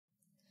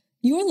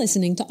You're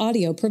listening to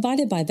audio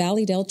provided by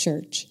Valleydale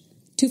Church.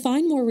 To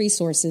find more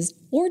resources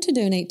or to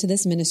donate to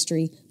this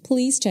ministry,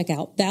 please check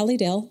out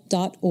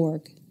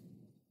valleydale.org.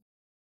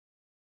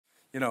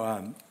 You know,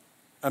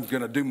 I'm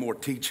going to do more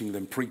teaching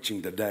than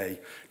preaching today.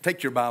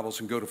 Take your Bibles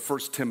and go to 1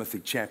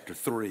 Timothy chapter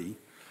 3.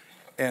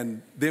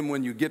 And then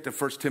when you get to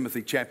 1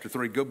 Timothy chapter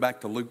 3, go back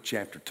to Luke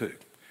chapter 2.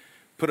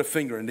 Put a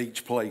finger in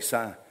each place.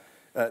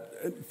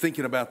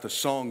 Thinking about the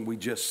song we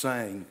just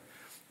sang,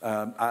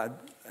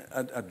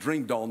 I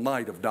dreamed all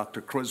night of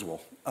Dr.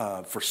 Criswell.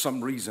 For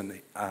some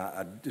reason,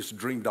 I just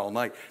dreamed all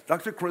night.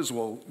 Dr.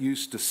 Criswell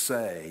used to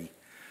say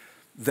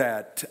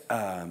that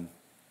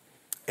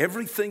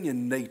everything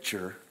in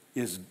nature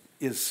is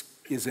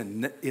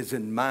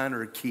in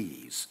minor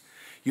keys.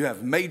 You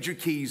have major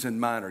keys and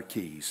minor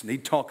keys. And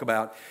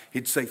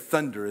he'd say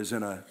thunder is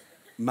in a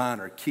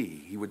minor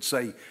key. He would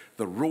say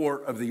the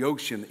roar of the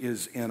ocean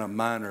is in a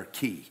minor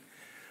key.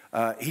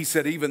 He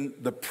said even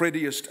the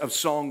prettiest of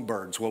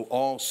songbirds will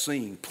all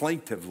sing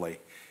plaintively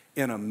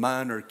in a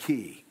minor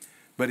key.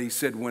 But he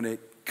said when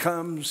it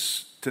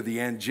comes to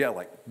the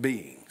angelic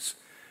beings,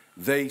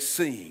 they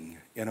sing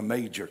in a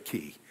major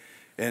key.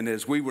 And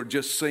as we were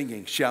just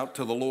singing, Shout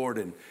to the Lord,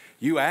 and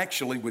you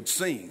actually would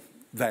sing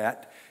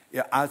that,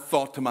 I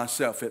thought to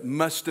myself, it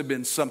must have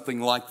been something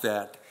like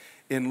that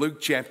in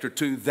Luke chapter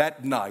 2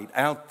 that night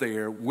out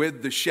there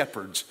with the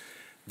shepherds,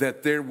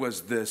 that there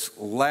was this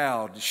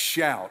loud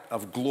shout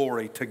of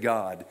glory to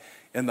God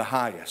in the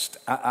highest.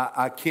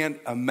 I can't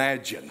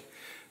imagine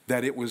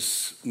that it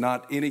was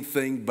not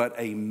anything but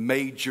a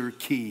major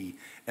key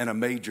and a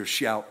major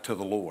shout to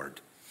the Lord.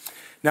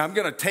 Now I'm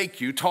going to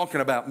take you, talking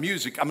about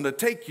music, I'm going to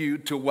take you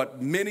to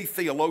what many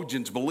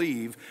theologians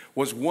believe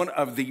was one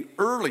of the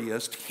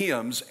earliest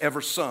hymns ever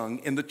sung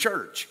in the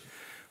church.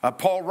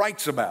 Paul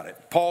writes about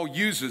it. Paul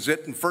uses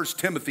it in 1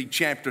 Timothy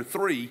chapter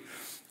 3.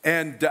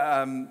 And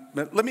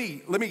let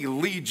me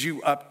lead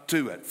you up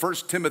to it. 1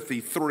 Timothy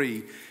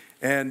 3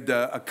 and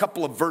a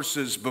couple of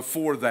verses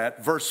before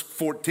that. Verse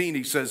 14,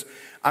 he says,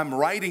 I'm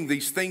writing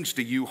these things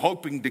to you,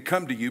 hoping to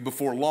come to you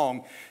before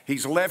long.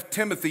 He's left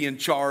Timothy in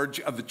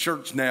charge of the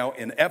church now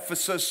in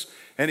Ephesus.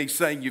 And he's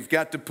saying, you've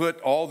got to put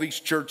all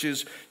these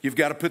churches, you've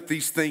got to put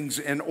these things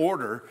in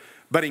order.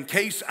 But in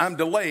case I'm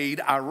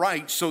delayed, I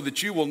write so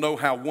that you will know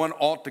how one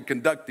ought to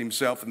conduct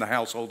himself in the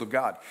household of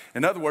God.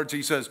 In other words,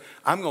 he says,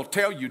 I'm going to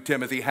tell you,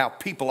 Timothy, how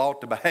people ought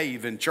to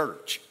behave in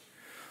church.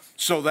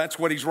 So that's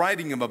what he's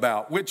writing him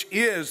about, which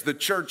is the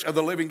church of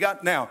the living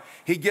God. Now,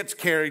 he gets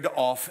carried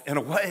off and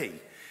away.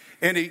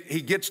 And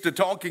he gets to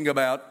talking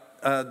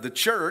about the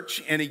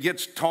church, and he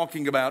gets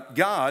talking about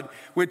God,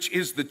 which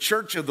is the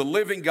church of the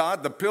living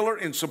God, the pillar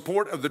in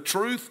support of the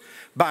truth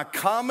by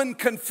common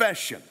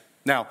confession.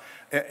 Now,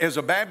 as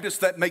a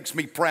Baptist, that makes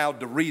me proud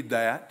to read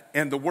that,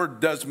 and the word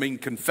does mean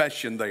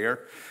confession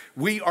there.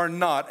 We are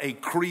not a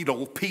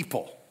creedal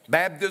people.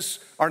 Baptists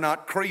are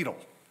not creedal.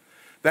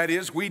 That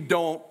is, we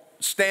don't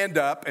stand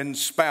up and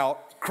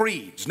spout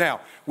creeds. Now,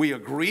 we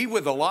agree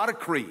with a lot of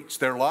creeds.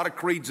 There are a lot of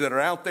creeds that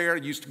are out there. I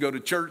used to go to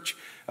church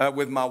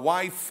with my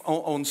wife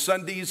on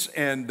Sundays,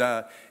 and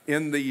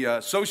in the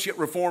Associate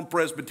Reformed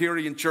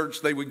Presbyterian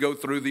Church, they would go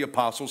through the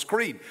Apostles'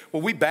 Creed.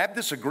 Well, we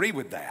Baptists agree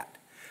with that.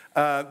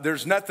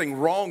 There's nothing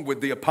wrong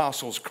with the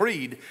Apostles'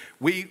 Creed.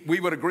 We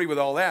would agree with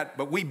all that,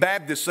 but we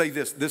Baptists say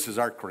this is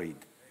our creed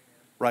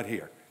right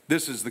here.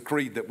 This is the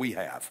creed that we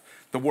have,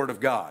 the Word of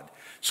God.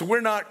 So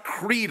we're not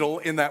creedal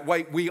in that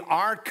way. We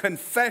are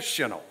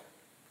confessional.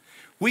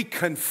 We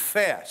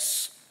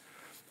confess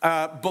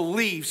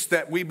beliefs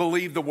that we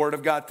believe the Word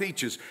of God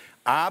teaches.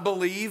 I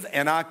believe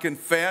and I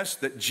confess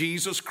that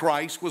Jesus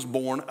Christ was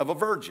born of a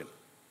virgin.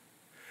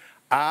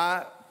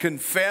 I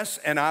confess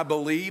and I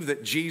believe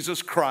that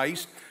Jesus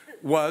Christ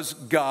was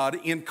God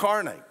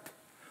incarnate,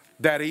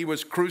 that he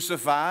was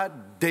crucified,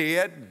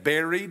 dead,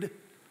 buried,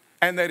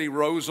 and that he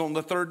rose on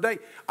the third day.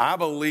 I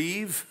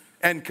believe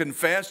and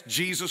confess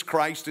Jesus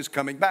Christ is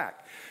coming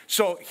back.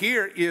 So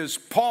here is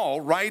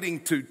Paul writing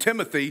to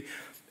Timothy,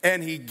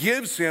 and he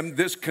gives him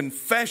this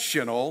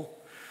confessional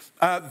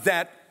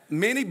that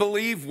many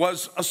believe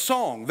was a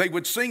song. They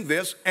would sing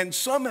this, and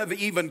some have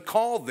even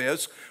called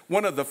this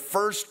one of the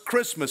first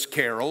Christmas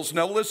carols.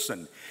 Now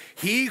listen,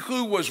 he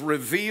who was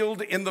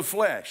revealed in the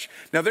flesh.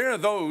 Now there are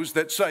those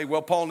that say,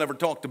 well, Paul never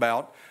talked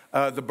about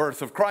the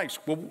birth of Christ.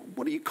 Well,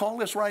 what do you call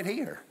this right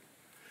here?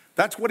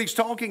 That's what he's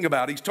talking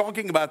about. He's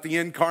talking about the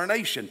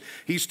incarnation.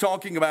 He's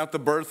talking about the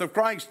birth of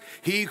Christ.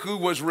 He who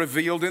was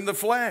revealed in the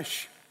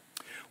flesh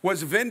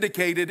was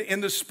vindicated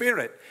in the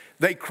spirit.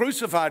 They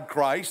crucified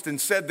Christ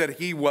and said that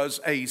he was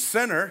a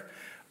sinner,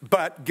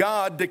 but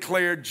God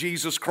declared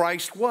Jesus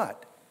Christ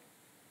what?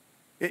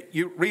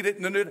 You read it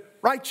in the New,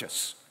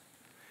 righteous.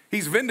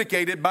 He's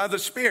vindicated by the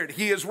Spirit.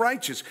 He is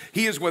righteous.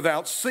 He is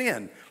without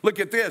sin. Look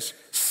at this.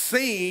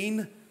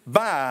 Seen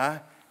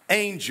by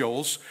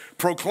angels,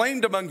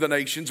 proclaimed among the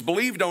nations,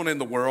 believed on in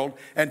the world,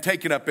 and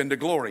taken up into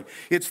glory.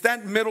 It's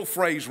that middle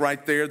phrase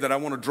right there that I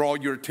want to draw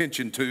your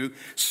attention to,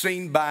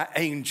 seen by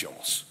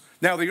angels.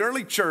 Now, the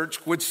early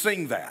church would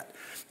sing that.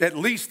 At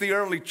least the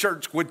early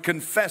church would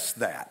confess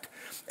that.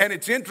 And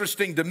it's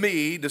interesting to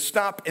me to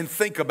stop and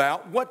think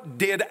about, what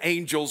did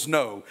angels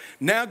know?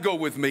 Now go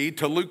with me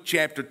to Luke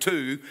chapter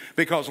 2,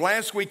 because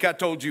last week I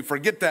told you,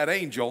 forget that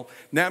angel.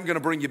 Now I'm going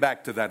to bring you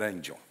back to that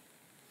angel.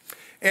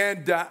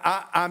 And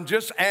I'm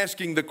just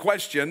asking the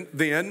question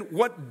then,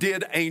 what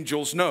did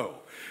angels know?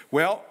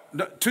 Well,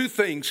 two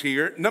things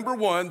here. Number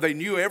one, they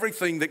knew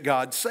everything that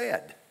God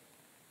said.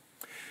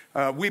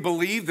 We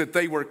believe that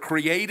they were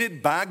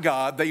created by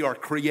God. They are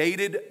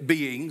created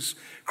beings,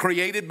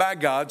 created by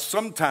God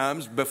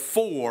sometimes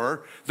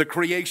before the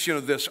creation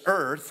of this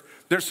earth.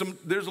 There's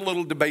a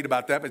little debate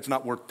about that, but it's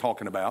not worth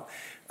talking about.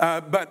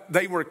 But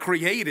they were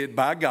created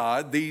by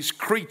God, these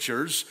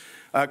creatures,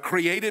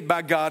 created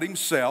by God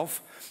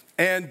himself.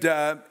 And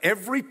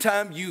every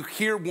time you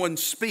hear one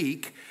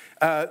speak,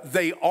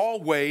 they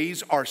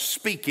always are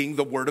speaking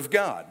the word of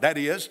God. That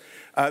is,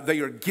 they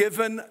are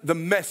given the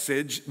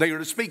message they are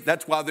to speak.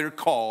 That's why they're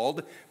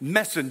called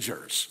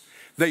messengers.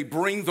 They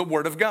bring the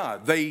word of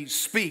God. They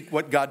speak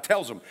what God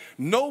tells them.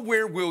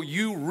 Nowhere will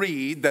you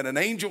read that an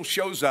angel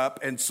shows up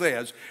and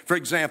says, for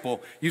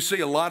example, you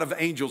see a lot of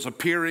angels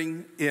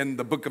appearing in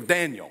the book of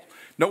Daniel.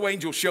 No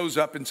angel shows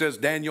up and says,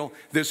 Daniel,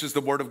 this is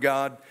the word of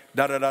God,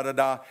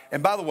 da-da-da-da-da.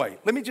 And by the way,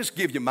 let me just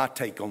give you my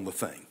take on the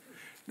thing.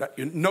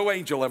 No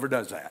angel ever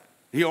does that.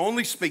 He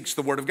only speaks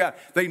the word of God.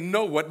 They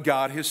know what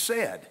God has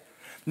said.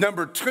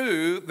 Number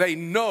two, they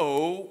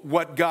know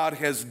what God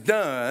has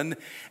done,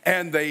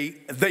 and they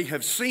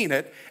have seen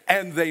it,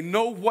 and they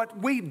know what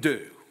we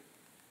do.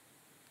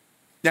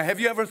 Now, have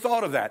you ever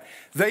thought of that?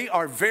 They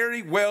are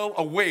very well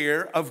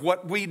aware of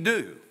what we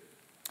do.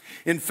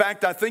 In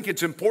fact, I think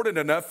it's important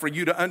enough for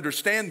you to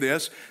understand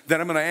this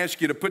that I'm going to ask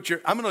you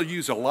to I'm going to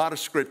use a lot of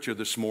scripture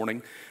this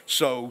morning.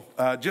 So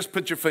just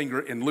put your finger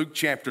in Luke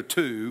chapter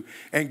 2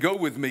 and go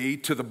with me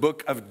to the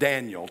book of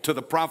Daniel, to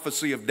the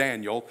prophecy of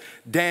Daniel,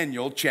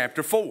 Daniel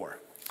chapter 4.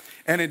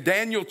 And in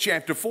Daniel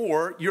chapter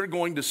 4, you're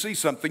going to see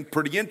something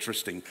pretty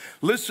interesting.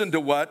 Listen to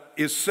what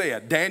is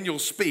said. Daniel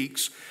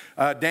speaks,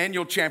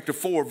 Daniel chapter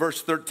 4,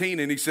 verse 13,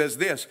 and he says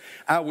this,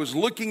 I was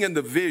looking in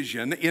the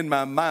vision in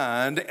my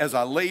mind as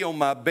I lay on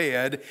my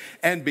bed,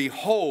 and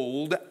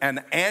behold,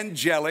 an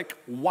angelic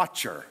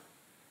watcher.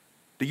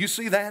 Do you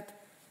see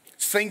that?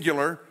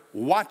 Singular,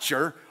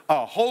 watcher,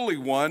 a holy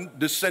one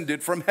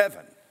descended from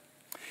heaven.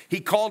 He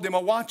called him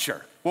a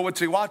watcher. Well, what's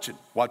he watching?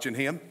 Watching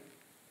him.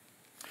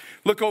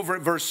 Look over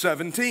at verse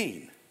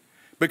 17,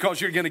 because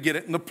you're going to get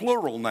it in the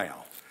plural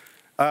now.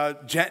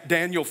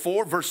 Daniel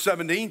 4, verse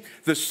 17,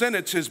 the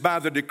sentence is by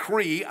the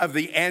decree of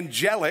the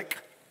angelic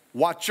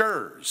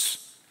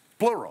watchers,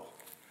 plural.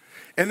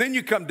 And then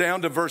you come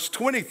down to verse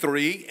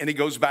 23, and he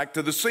goes back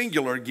to the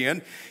singular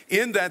again,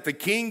 in that the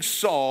king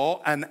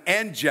saw an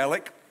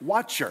angelic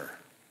watcher.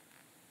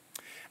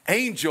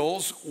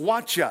 Angels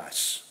watch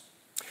us.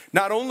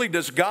 Not only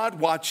does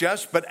God watch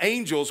us, but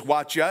angels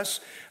watch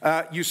us.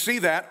 You see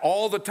that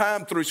all the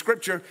time through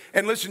Scripture.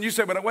 And listen, you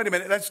say, but wait a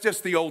minute, that's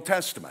just the Old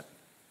Testament.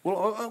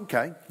 Well,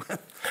 okay.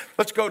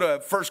 Let's go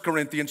to 1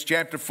 Corinthians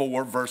chapter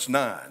 4, verse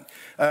 9.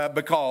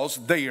 Because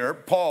there,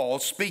 Paul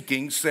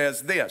speaking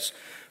says this,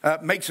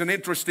 makes an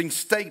interesting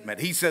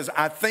statement. He says,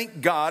 I think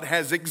God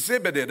has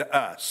exhibited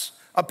us,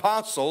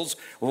 apostles,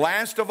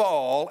 last of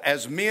all,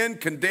 as men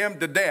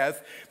condemned to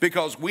death,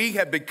 because we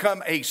have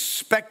become a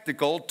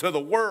spectacle to the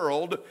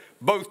world,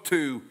 both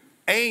to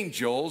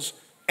angels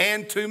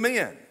and to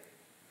men.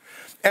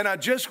 And I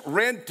just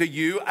read to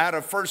you out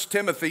of 1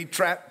 Timothy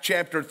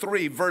chapter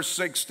 3, verse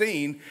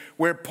 16,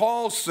 where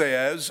Paul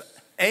says,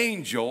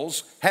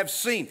 angels have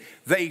seen.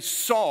 They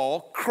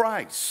saw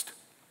Christ.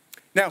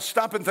 Now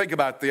stop and think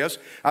about this.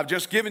 I've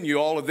just given you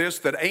all of this,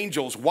 that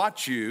angels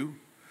watch you.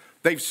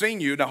 They've seen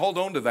you. Now hold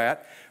on to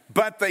that.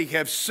 But they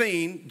have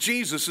seen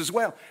Jesus as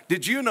well.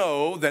 Did you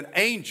know that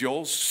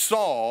angels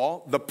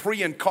saw the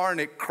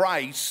pre-incarnate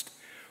Christ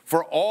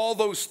for all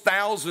those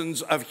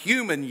thousands of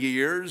human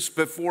years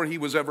before he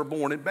was ever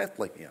born in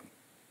Bethlehem?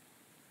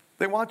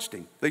 They watched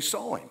him. They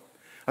saw him.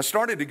 I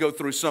started to go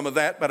through some of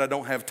that, but I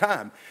don't have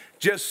time.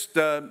 Just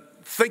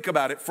think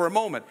about it for a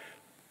moment.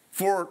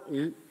 For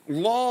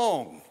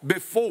long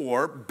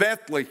before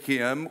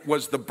Bethlehem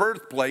was the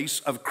birthplace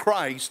of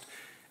Christ,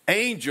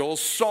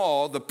 angels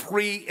saw the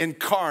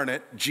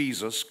pre-incarnate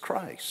Jesus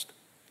Christ.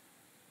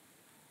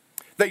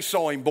 They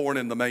saw him born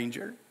in the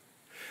manger.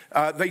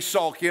 They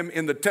saw him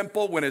in the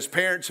temple when his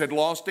parents had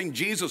lost him.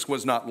 Jesus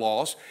was not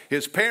lost.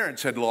 His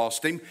parents had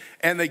lost him.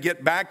 And they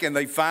get back and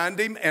they find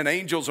him, and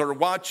angels are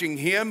watching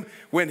him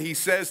when he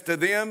says to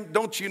them,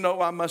 don't you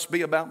know I must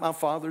be about my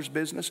Father's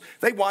business?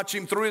 They watch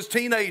him through his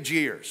teenage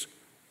years.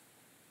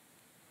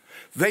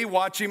 They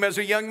watch him as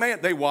a young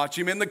man. They watch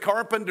him in the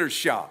carpenter's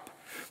shop.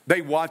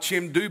 They watch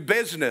him do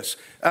business.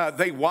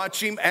 They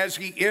watch him as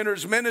he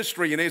enters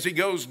ministry and as he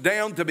goes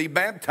down to be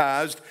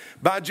baptized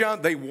by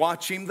John. They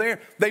watch him there.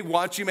 They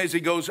watch him as he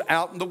goes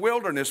out in the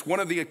wilderness.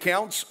 One of the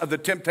accounts of the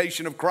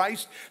temptation of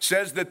Christ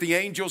says that the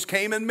angels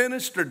came and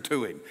ministered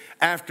to him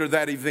after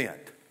that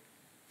event.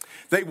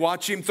 They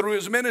watch him through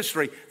his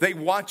ministry. They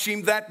watch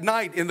him that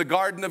night in the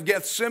Garden of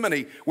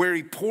Gethsemane where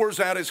he pours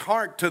out his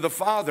heart to the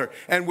Father.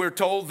 And we're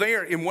told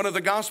there in one of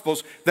the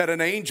Gospels that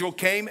an angel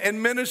came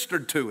and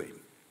ministered to him.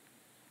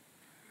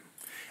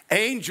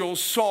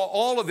 Angels saw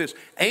all of this.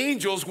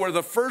 Angels were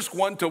the first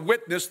one to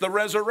witness the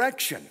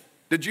resurrection.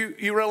 Did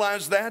you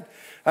realize that?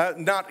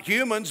 Not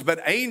humans, but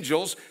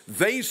angels.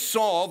 They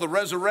saw the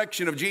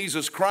resurrection of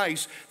Jesus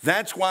Christ.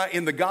 That's why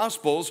in the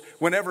Gospels,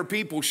 whenever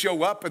people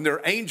show up and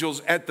they're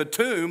angels at the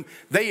tomb,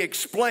 they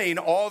explain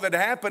all that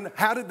happened.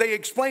 How did they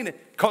explain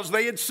it? Because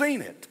they had seen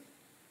it.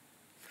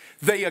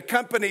 They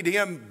accompanied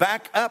him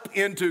back up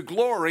into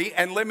glory.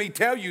 And let me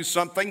tell you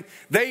something,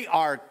 they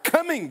are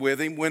coming with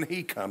him when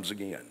he comes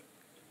again.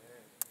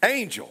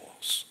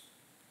 Angels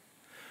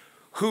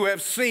who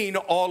have seen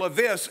all of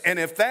this. And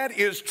if that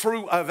is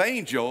true of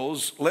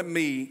angels, let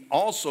me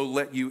also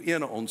let you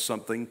in on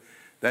something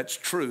that's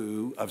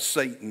true of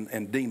Satan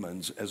and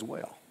demons as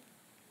well.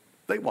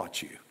 They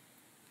watch you.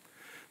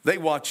 They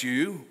watch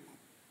you.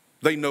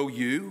 They know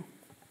you.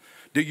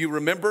 Do you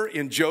remember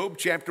in Job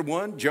chapter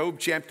 1, Job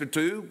chapter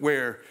 2,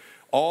 where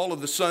all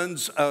of the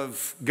sons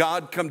of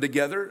God come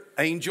together,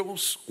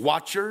 angels,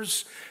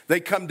 watchers, they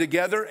come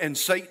together and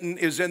Satan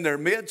is in their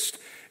midst.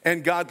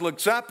 And God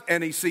looks up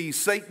and he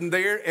sees Satan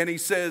there and he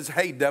says,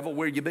 "Hey, devil,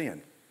 where you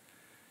been?"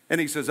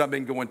 And he says, "I've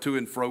been going to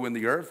and fro in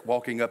the earth,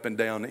 walking up and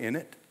down in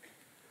it."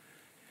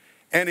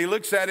 And he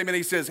looks at him and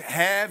he says,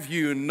 "Have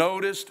you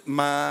noticed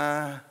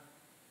my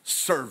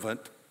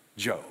servant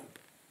Job,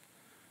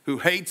 who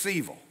hates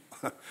evil,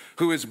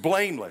 who is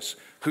blameless,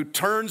 who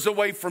turns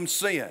away from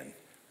sin,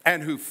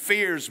 and who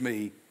fears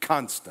me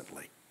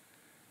constantly?"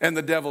 And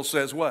the devil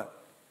says, "What?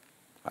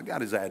 I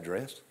got his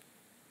address.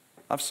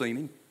 I've seen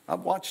him. I've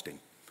watched him.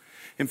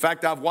 In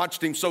fact, I've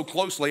watched him so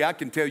closely, I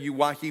can tell you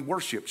why he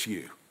worships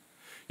you."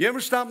 You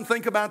ever stop and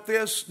think about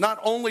this? Not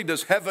only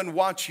does heaven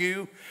watch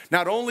you,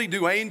 not only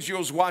do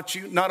angels watch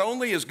you, not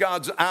only is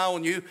God's eye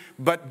on you,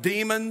 but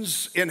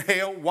demons in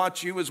hell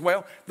watch you as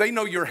well. They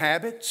know your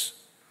habits.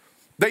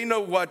 They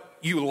know what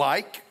you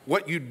like,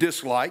 what you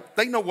dislike.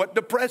 They know what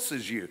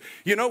depresses you.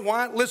 You know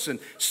why? Listen,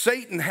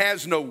 Satan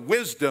has no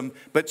wisdom,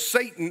 but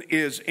Satan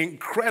is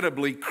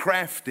incredibly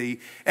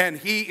crafty and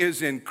he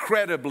is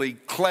incredibly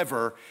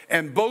clever.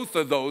 And both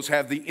of those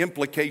have the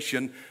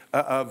implication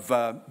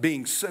of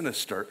being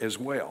sinister as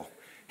well.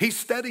 He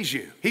studies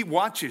you. He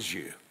watches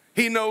you.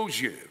 He knows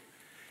you.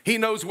 He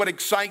knows what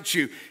excites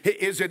you.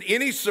 Is it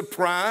any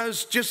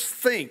surprise? Just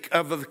think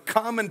of the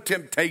common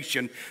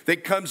temptation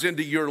that comes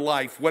into your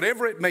life,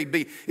 whatever it may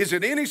be. Is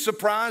it any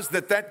surprise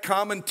that that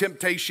common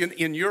temptation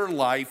in your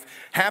life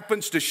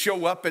happens to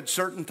show up at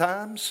certain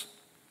times?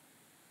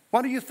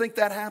 Why do you think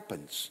that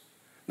happens?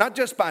 Not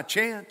just by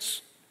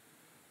chance,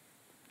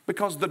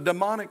 because the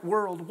demonic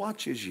world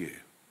watches you.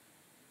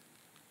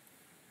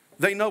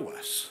 They know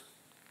us.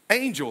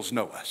 Angels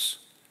know us.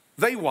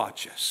 They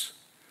watch us.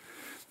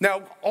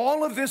 Now,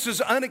 all of this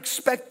is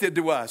unexpected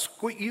to us.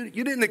 You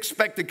didn't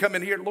expect to come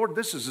in here, "Lord,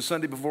 this is the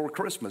Sunday before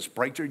Christmas,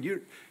 preacher.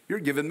 You're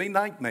giving me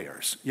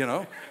nightmares, you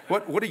know.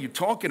 What are you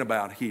talking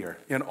about here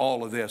in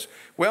all of this?"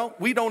 Well,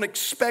 we don't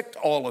expect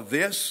all of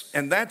this,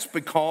 and that's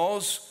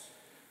because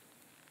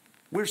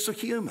we're so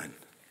human.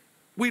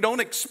 We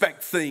don't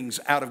expect things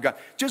out of God.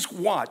 Just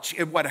watch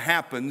what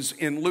happens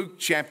in Luke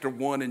chapter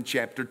 1 and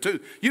chapter 2.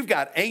 You've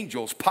got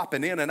angels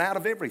popping in and out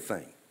of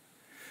everything.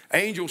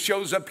 Angel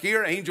shows up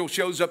here, angel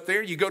shows up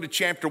there. You go to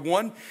chapter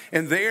 1,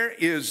 and there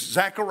is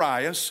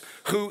Zacharias,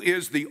 who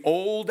is the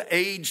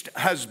old-aged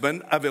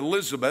husband of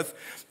Elizabeth,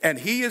 and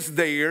he is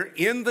there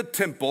in the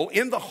temple,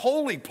 in the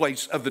holy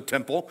place of the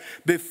temple,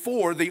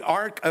 before the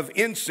ark of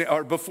incense,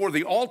 or before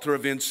the altar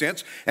of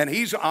incense, and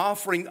he's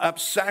offering up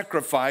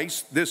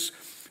sacrifice, this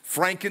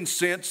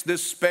frankincense,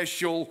 this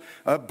special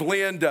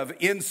blend of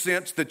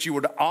incense that you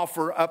would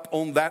offer up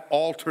on that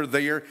altar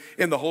there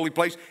in the holy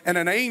place. And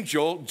an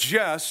angel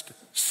just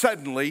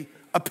suddenly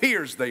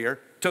appears there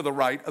to the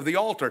right of the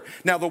altar.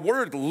 Now the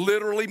word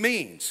literally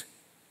means,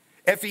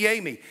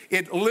 ephiemi,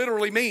 it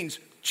literally means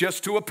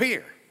just to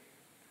appear,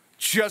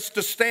 just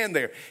to stand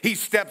there. He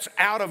steps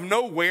out of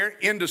nowhere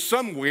into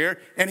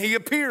somewhere and he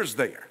appears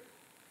there,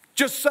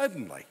 just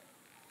suddenly.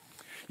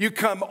 You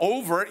come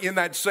over in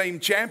that same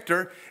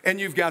chapter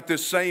and you've got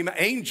this same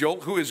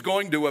angel who is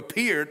going to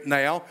appear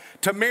now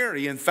to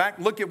Mary. In fact,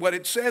 look at what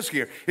it says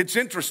here. It's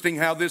interesting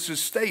how this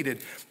is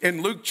stated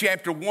in Luke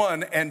chapter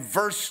 1 and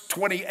verse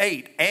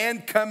 28.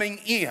 "And coming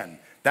in,"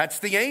 that's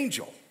the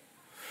angel.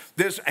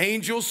 This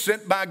angel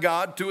sent by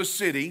God to a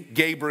city,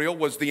 Gabriel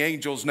was the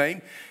angel's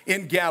name,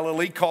 in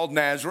Galilee called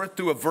Nazareth,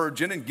 to a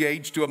virgin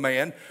engaged to a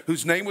man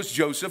whose name was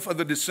Joseph, of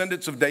the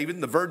descendants of David,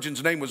 and the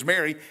virgin's name was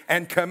Mary,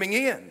 and coming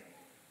in.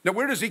 Now,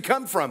 where does he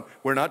come from?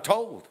 We're not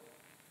told.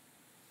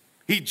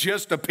 He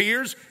just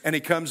appears and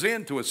he comes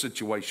into a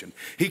situation.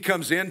 He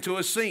comes into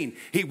a scene.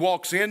 He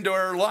walks into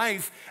her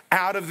life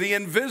out of the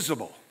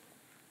invisible.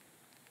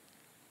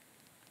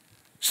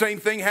 Same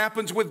thing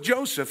happens with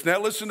Joseph. Now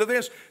listen to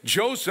this.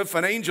 Joseph,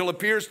 an angel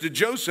appears to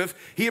Joseph.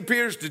 He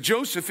appears to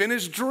Joseph in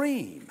his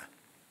dream.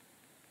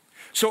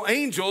 So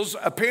angels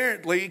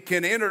apparently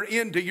can enter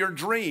into your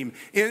dream,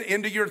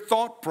 into your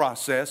thought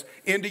process,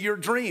 into your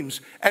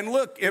dreams. And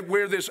look at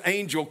where this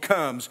angel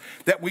comes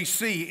that we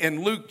see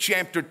in Luke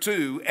chapter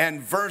 2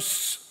 and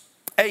verse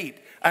 8.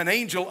 An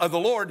angel of the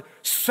Lord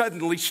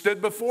suddenly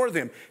stood before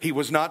them. He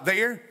was not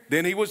there,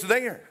 then he was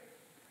there.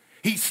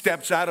 He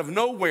steps out of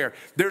nowhere.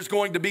 There's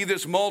going to be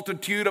this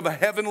multitude of a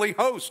heavenly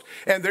host,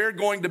 and they're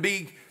going to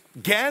be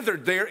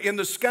gathered there in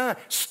the sky,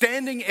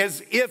 standing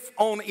as if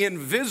on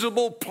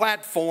invisible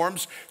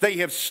platforms. They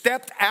have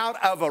stepped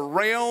out of a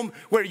realm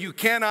where you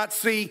cannot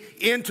see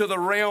into the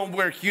realm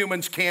where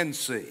humans can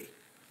see.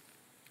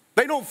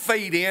 They don't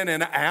fade in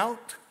and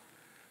out.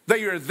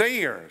 They are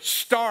there,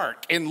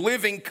 stark in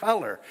living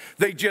color.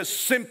 They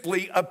just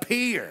simply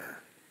appear.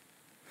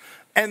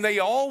 And they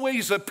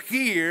always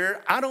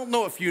appear, I don't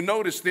know if you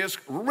notice this,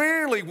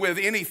 rarely with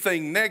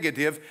anything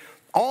negative.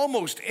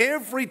 Almost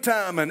every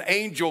time an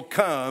angel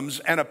comes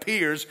and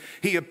appears,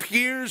 he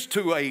appears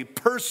to a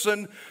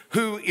person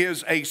who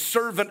is a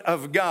servant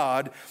of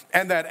God,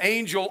 and that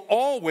angel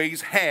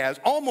always has,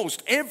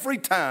 almost every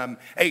time,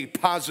 a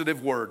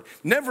positive word,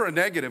 never a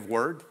negative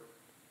word.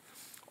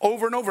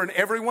 Over and over in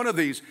every one of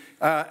these,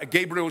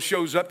 Gabriel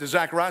shows up to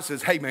Zechariah and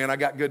says, hey man, I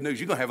got good news,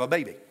 you're going to have a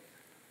baby.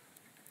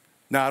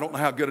 Now, I don't know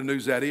how good a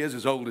news that is,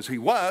 as old as he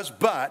was,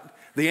 but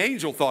the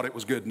angel thought it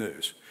was good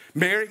news.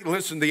 Mary,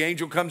 listen, the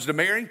angel comes to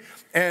Mary,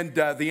 and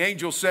the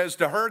angel says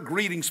to her,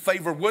 greetings,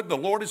 favored one, the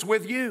Lord is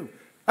with you.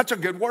 That's a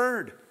good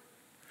word.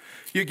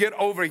 You get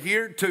over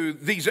here to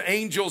these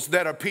angels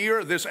that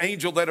appear, this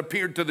angel that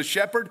appeared to the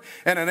shepherd,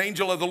 and an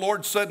angel of the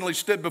Lord suddenly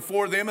stood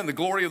before them, and the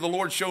glory of the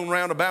Lord shone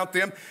round about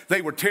them.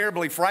 They were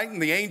terribly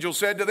frightened. The angel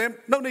said to them,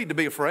 no need to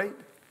be afraid.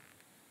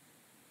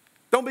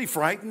 Don't be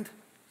frightened.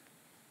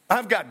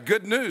 I've got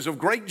good news of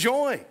great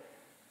joy.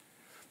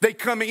 They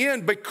come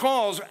in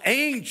because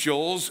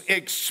angels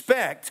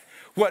expect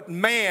what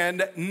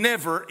man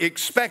never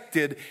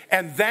expected,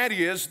 and that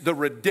is the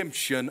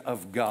redemption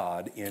of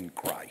God in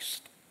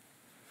Christ.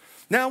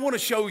 Now, I want to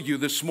show you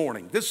this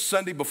morning, this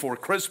Sunday before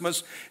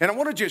Christmas, and I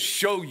want to just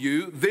show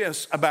you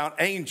this about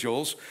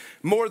angels.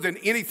 More than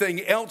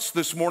anything else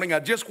this morning, I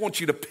just want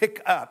you to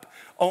pick up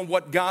on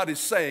what God is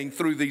saying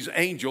through these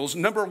angels.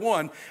 Number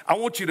one, I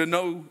want you to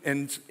know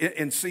and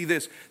see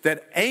this,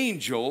 that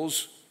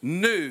angels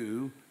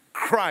knew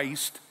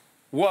Christ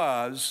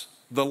was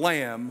the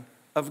Lamb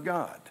of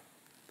God.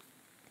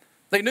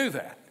 They knew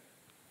that.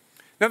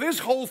 Now, this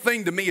whole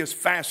thing to me is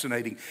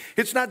fascinating.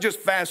 It's not just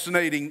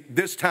fascinating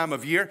this time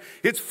of year.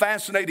 It's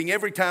fascinating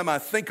every time I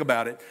think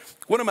about it.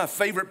 One of my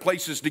favorite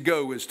places to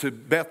go is to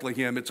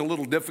Bethlehem. It's a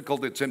little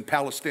difficult. It's in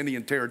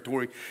Palestinian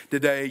territory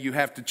today. You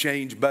have to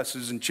change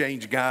buses and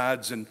change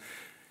guides, and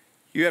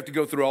you have to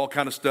go through all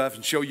kind of stuff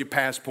and show your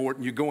passport,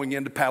 and you're going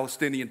into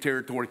Palestinian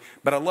territory.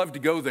 But I love to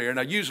go there, and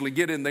I usually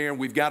get in there, and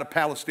we've got a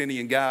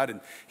Palestinian guide,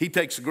 and he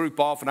takes the group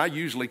off, and I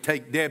usually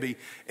take Debbie,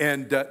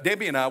 and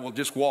Debbie and I will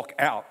just walk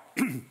out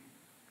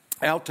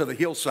to the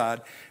hillside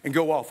and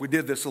go off. We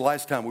did this the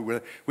last time we were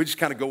there. We just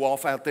kind of go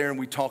off out there and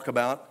we talk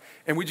about,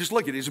 and we just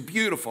look at it. It's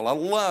beautiful. I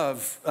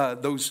love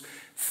those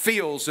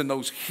fields and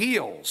those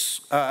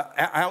hills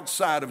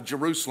outside of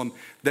Jerusalem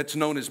that's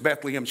known as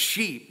Bethlehem.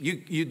 Sheep,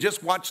 you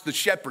just watch the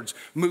shepherds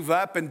move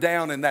up and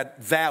down in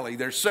that valley.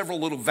 There's several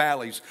little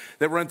valleys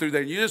that run through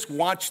there. You just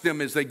watch them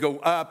as they go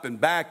up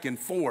and back and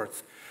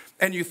forth.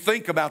 And you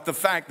think about the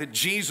fact that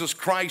Jesus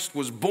Christ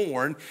was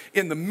born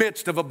in the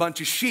midst of a bunch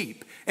of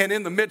sheep and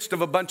in the midst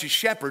of a bunch of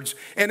shepherds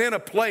and in a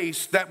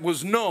place that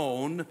was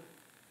known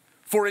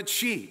for its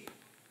sheep.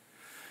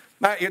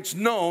 Now, it's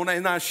known,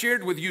 and I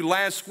shared with you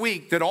last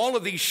week, that all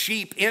of these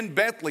sheep in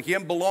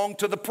Bethlehem belonged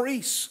to the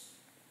priests.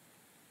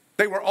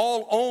 They were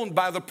all owned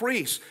by the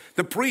priests.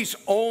 The priests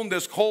owned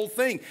this whole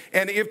thing.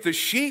 And if the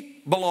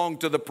sheep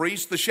belonged to the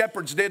priests, the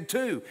shepherds did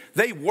too.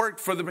 They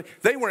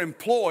were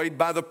employed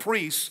by the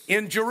priests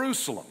in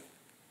Jerusalem.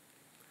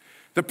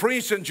 The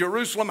priests in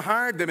Jerusalem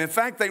hired them. In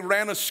fact, they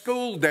ran a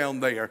school down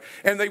there,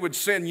 and they would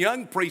send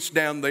young priests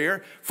down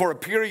there for a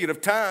period of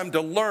time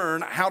to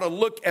learn how to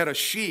look at a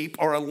sheep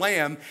or a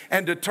lamb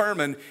and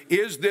determine,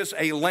 is this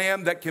a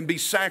lamb that can be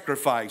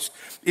sacrificed?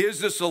 Is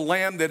this a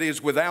lamb that is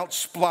without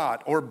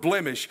spot or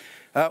blemish?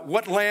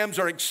 What lambs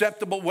are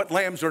acceptable, what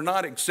lambs are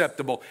not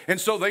acceptable. And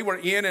so they were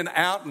in and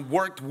out and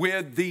worked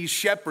with these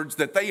shepherds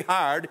that they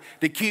hired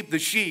to keep the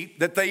sheep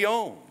that they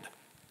owned.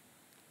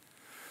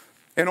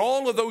 And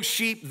all of those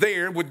sheep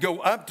there would go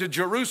up to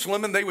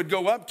Jerusalem, and they would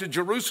go up to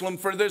Jerusalem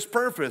for this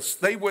purpose.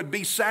 They would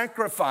be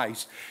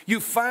sacrificed. You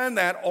find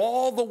that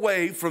all the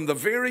way from the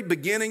very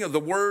beginning of the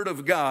Word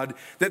of God,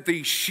 that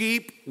these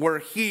sheep were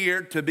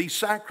here to be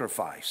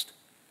sacrificed.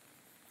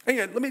 And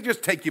let me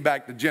just take you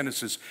back to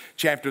Genesis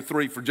chapter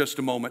 3 for just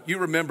a moment. You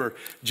remember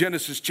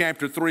Genesis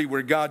chapter 3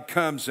 where God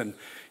comes and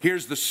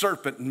here's the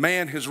serpent, and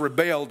man has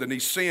rebelled and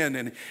he's sinned,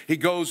 and he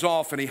goes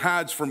off and he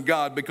hides from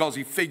God because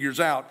he figures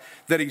out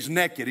that he's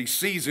naked. He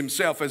sees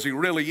himself as he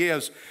really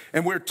is.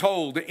 And we're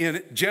told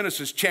in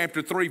Genesis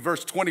chapter 3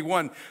 verse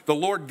 21, the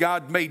Lord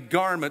God made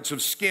garments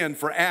of skin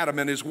for Adam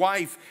and his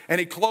wife, and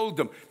he clothed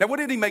them. Now what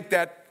did he make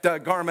that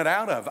garment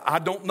out of? I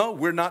don't know.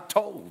 We're not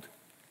told.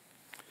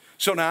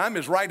 So now I'm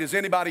as right as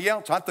anybody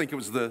else. I think it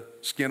was the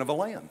skin of a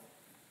lamb.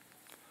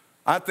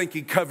 I think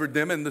he covered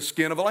them in the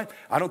skin of a lamb.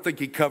 I don't think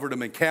he covered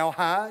them in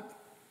cowhide.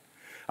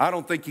 I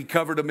don't think he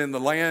covered them in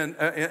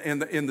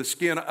the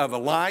skin of a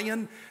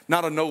lion,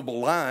 not a noble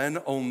lion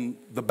on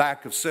the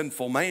back of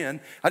sinful man.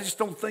 I just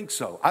don't think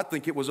so. I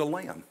think it was a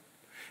lamb.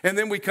 And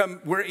then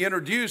we're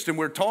introduced and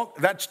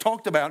that's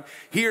talked about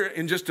here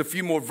in just a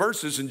few more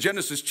verses in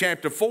Genesis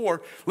chapter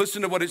 4.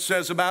 Listen to what it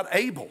says about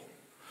Abel.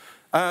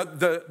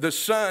 The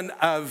son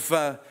of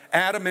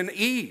Adam and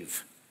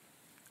Eve.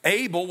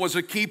 Abel was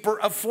a keeper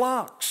of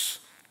flocks.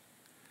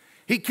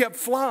 He kept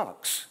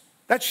flocks.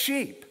 That's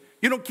sheep.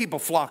 You don't keep a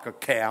flock of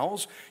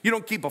cows. You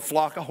don't keep a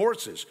flock of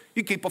horses.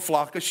 You keep a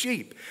flock of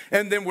sheep.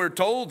 And then we're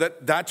told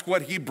that that's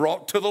what he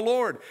brought to the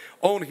Lord.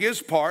 On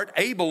his part,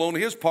 Abel on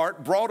his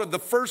part brought of the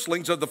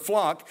firstlings of the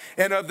flock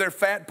and of their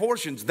fat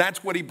portions.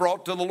 That's what he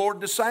brought to the Lord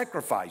to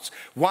sacrifice.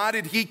 Why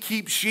did he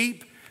keep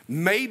sheep?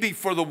 Maybe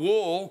for the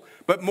wool,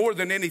 but more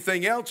than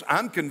anything else,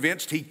 I'm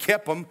convinced he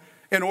kept them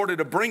in order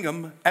to bring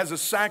them as a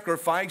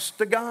sacrifice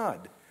to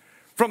God.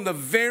 From the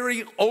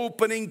very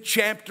opening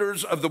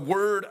chapters of the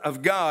Word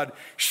of God,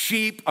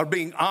 sheep are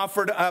being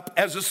offered up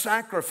as a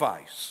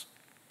sacrifice.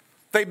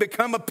 They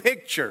become a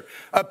picture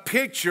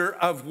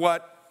of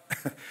what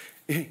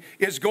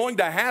is going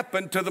to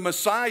happen to the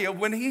Messiah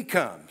when he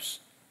comes.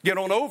 Get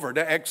on over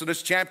to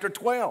Exodus chapter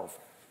 12.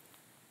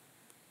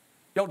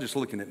 Y'all just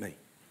looking at me.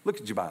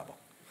 Look at your Bible.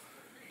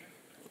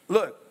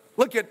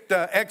 Look at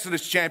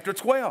Exodus chapter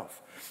 12.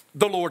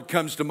 The Lord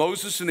comes to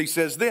Moses and he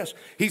says this.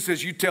 He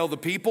says, you tell the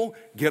people,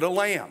 get a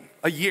lamb,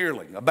 a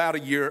yearling, about a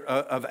year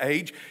of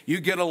age. You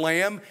get a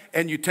lamb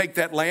and you take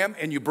that lamb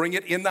and you bring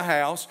it in the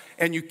house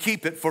and you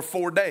keep it for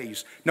 4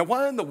 days. Now,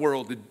 why in the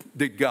world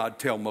did God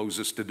tell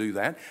Moses to do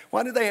that?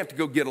 Why did they have to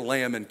go get a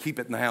lamb and keep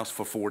it in the house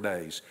for 4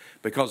 days?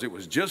 Because it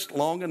was just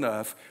long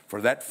enough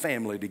for that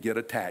family to get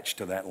attached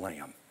to that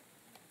lamb.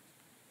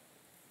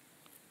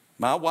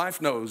 My wife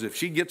knows if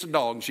she gets a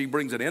dog and she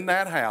brings it in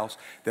that house,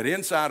 that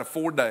inside of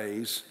 4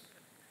 days,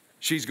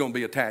 she's going to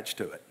be attached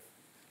to it.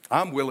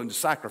 I'm willing to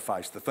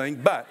sacrifice the thing,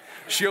 but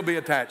she'll be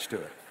attached to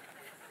it.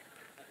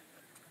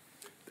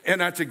 And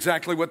that's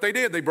exactly what they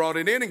did. They brought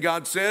it in and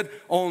God said,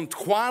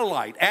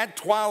 at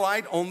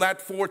twilight on that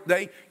 4th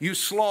day, you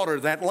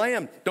slaughter that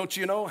lamb. Don't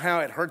you know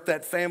how it hurt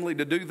that family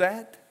to do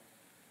that?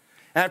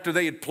 After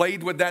they had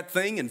played with that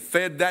thing and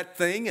fed that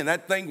thing, and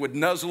that thing would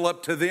nuzzle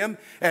up to them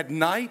at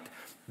night,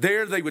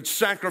 there they would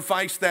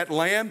sacrifice that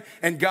lamb,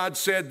 and God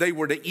said they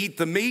were to eat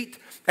the meat.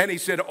 And he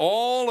said,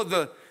 all of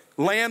the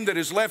lamb that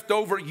is left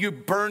over, you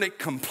burn it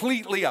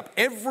completely up.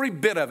 Every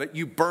bit of it,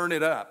 you burn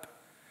it up.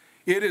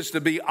 It is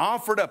to be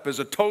offered up as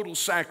a total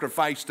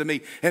sacrifice to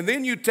me. And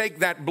then you take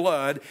that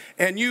blood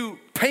and you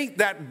paint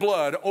that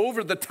blood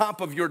over the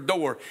top of your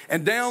door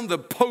and down the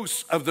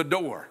posts of the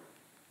door.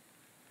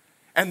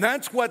 And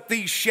that's what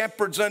these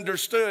shepherds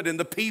understood and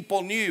the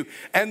people knew.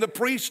 And the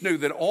priests knew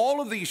that all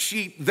of these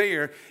sheep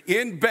there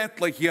in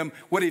Bethlehem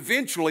would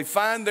eventually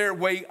find their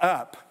way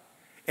up.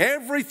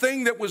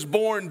 Everything that was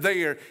born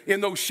there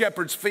in those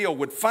shepherds' field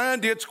would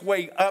find its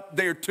way up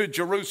there to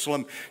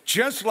Jerusalem.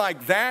 Just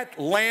like that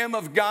Lamb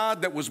of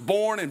God that was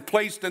born and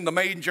placed in the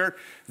manger,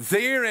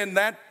 there in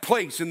that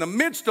place, in the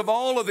midst of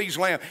all of these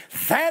lambs,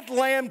 that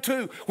lamb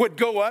too would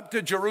go up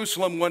to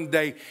Jerusalem one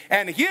day,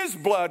 and his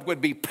blood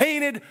would be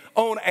painted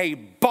on a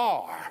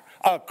bar,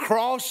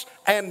 across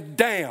and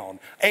down,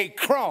 a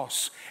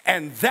cross,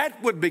 and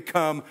that would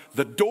become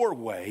the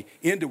doorway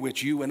into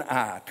which you and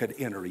I could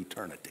enter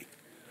eternity.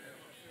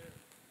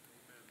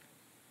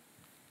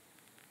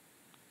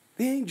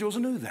 The angels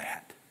knew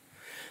that.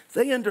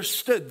 They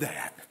understood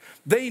that.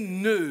 They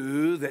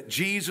knew that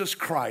Jesus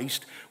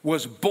Christ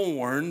was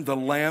born the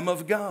Lamb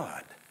of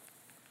God.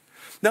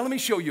 Now let me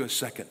show you a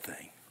second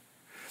thing.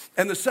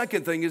 And the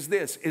second thing is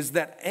this, is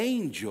that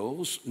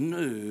angels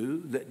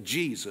knew that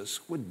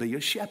Jesus would be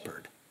a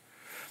shepherd.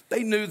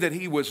 They knew that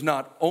he was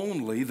not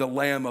only the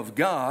Lamb of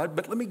God,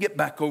 but let me get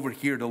back over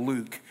here to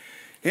Luke.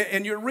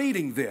 And you're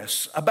reading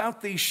this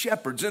about these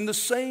shepherds. In the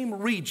same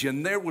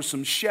region, there were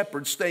some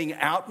shepherds staying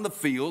out in the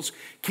fields,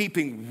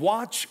 keeping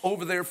watch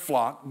over their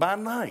flock by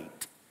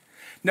night.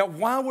 Now,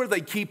 why were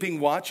they keeping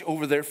watch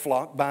over their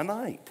flock by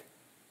night?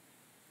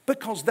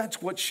 Because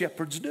that's what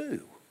shepherds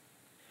do.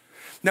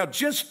 Now,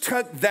 just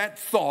tuck that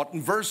thought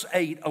in verse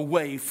 8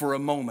 away for a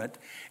moment,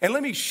 and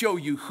let me show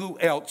you who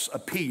else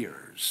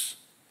appears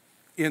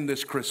in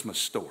this Christmas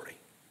story.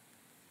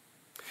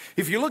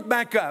 If you look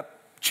back up,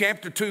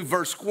 chapter 2,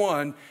 verse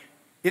 1,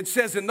 it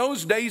says, in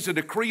those days a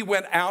decree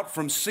went out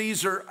from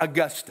Caesar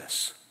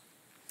Augustus.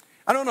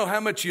 I don't know how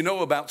much you know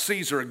about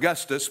Caesar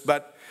Augustus,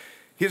 but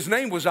his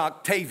name was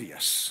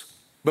Octavius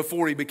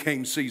before he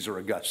became Caesar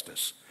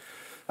Augustus.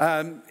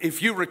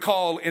 If you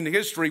recall in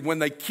history, when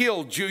they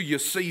killed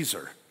Julius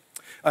Caesar,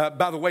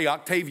 by the way,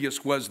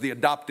 Octavius was the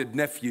adopted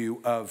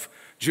nephew of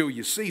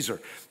Julius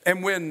Caesar.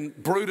 And when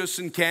Brutus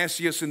and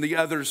Cassius and the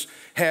others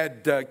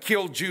had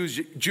killed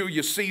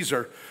Julius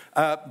Caesar,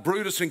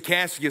 Brutus and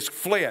Cassius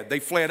fled. They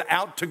fled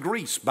out to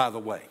Greece, by the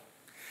way.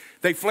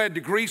 They fled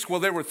to Greece. Well,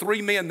 there were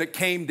three men that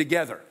came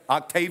together.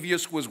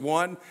 Octavius was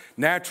one,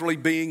 naturally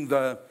being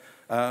the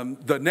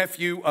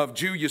nephew of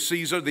Julius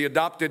Caesar, the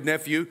adopted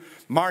nephew.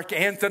 Mark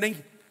Antony,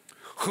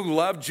 who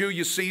loved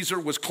Julius Caesar,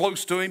 was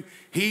close to him.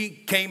 He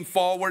came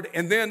forward.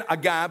 And then a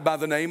guy by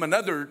the name,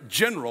 another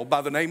general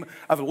by the name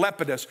of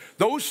Lepidus.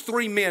 Those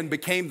three men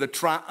became the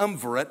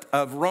triumvirate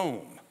of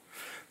Rome.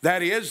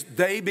 That is,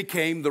 they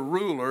became the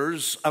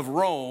rulers of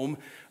Rome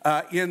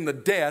in the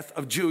death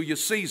of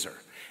Julius Caesar.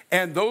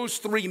 And those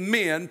three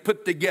men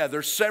put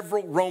together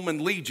several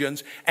Roman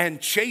legions and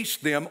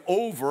chased them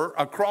over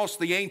across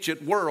the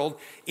ancient world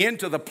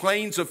into the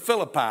plains of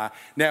Philippi.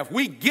 Now, if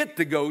we get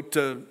to go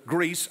to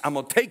Greece, I'm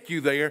going to take you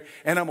there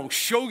and I'm going to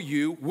show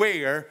you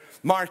where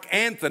Mark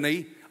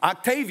Antony,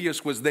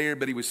 Octavius was there,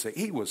 but he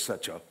was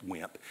such a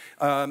wimp.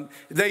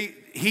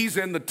 He's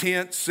in the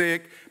tent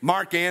sick.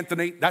 Mark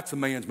Antony, that's a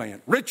man's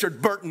man.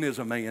 Richard Burton is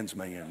a man's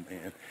man.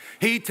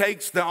 He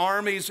takes the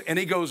armies and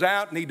he goes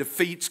out and he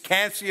defeats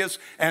Cassius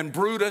and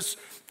Brutus,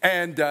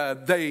 and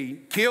they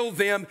kill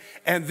them.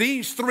 And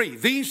these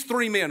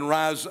three men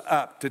rise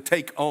up to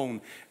take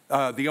on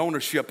the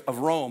ownership of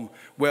Rome.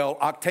 Well,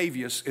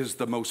 Octavius is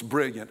the most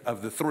brilliant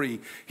of the three.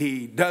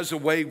 He does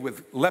away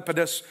with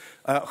Lepidus,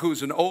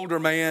 who's an older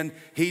man.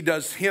 He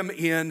does him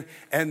in,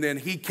 and then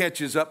he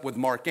catches up with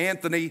Mark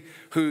Antony,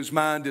 whose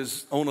mind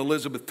is on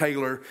Elizabeth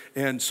Taylor.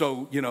 And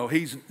so,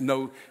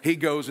 he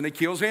goes and he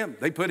kills him.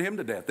 They put him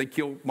to death. They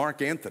kill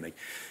Mark Antony.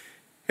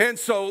 And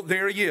so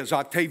there he is.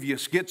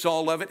 Octavius gets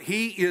all of it.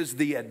 He is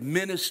the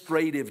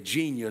administrative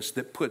genius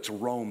that puts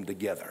Rome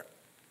together.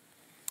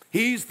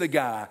 He's the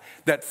guy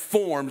that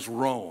forms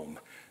Rome,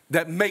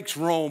 that makes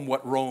Rome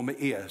what Rome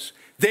is.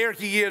 There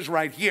he is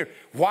right here.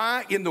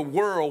 Why in the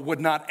world would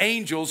not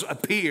angels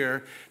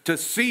appear to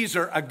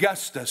Caesar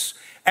Augustus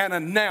and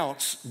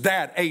announce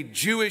that a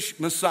Jewish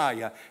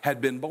Messiah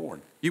had been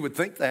born? You would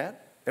think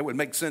that. That would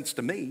make sense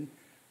to me.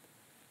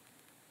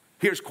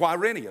 Here's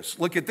Quirinius.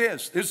 Look at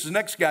this. This is the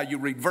next guy you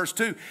read. Verse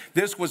 2.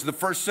 This was the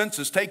first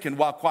census taken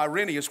while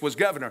Quirinius was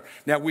governor.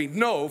 Now we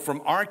know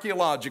from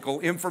archaeological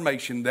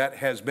information that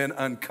has been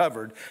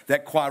uncovered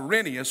that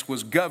Quirinius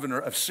was governor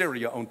of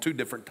Syria on two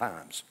different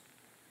times.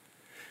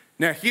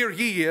 Now here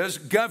he is,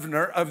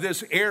 governor of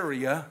this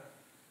area.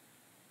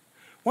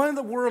 Why in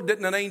the world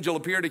didn't an angel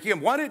appear to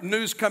him? Why didn't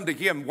news come to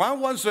him? Why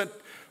wasn't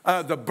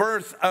the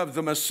birth of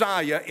the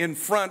Messiah in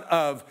front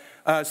of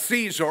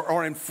Caesar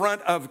or in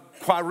front of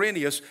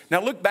Quirinius?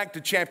 Now look back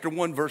to chapter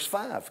 1 verse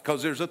 5,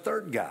 because there's a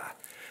third guy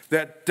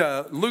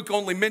that Luke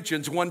only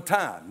mentions one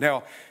time.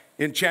 Now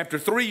in chapter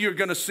 3 you're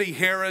going to see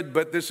Herod,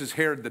 but this is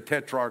Herod the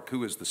Tetrarch,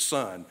 who is the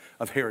son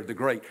of Herod the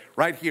Great.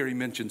 Right here he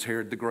mentions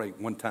Herod the Great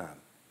one time.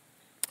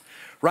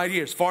 Right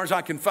here, as far as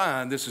I can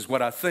find, this is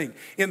what I think.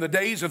 In the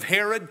days of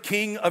Herod,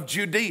 king of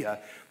Judea,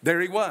 there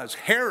he was.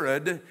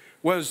 Herod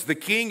was the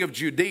king of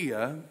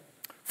Judea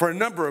for a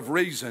number of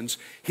reasons.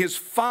 His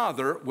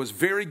father was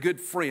very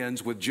good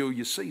friends with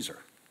Julius Caesar.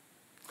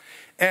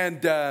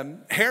 And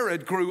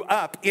Herod grew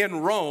up in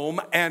Rome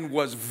and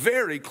was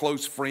very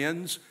close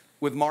friends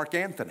with Mark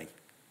Antony.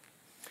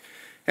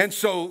 And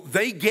so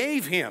they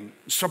gave him,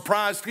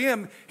 surprised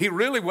him. He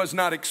really was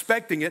not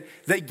expecting it.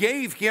 They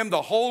gave him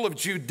the whole of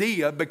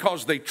Judea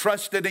because they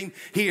trusted him.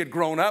 He had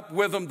grown up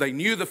with them. They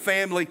knew the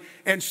family.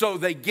 And so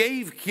they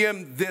gave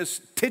him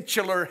this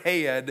titular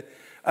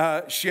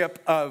headship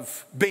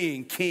of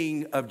being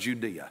king of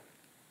Judea.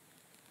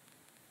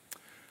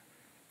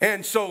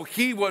 And so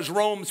he was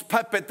Rome's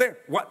puppet there.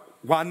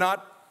 Why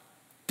not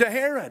to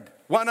Herod?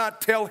 Why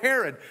not tell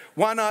Herod?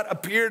 Why not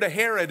appear to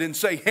Herod and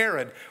say,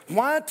 Herod?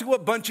 Why to a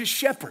bunch of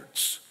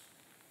shepherds?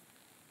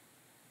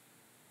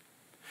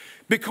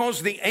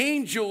 Because the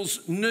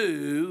angels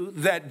knew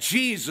that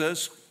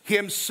Jesus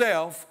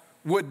himself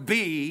would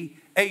be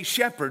a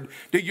shepherd.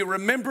 Do you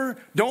remember?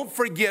 Don't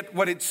forget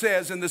what it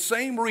says. In the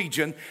same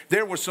region,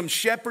 there were some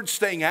shepherds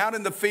staying out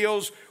in the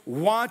fields,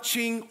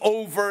 watching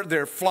over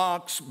their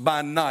flocks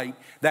by night.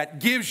 That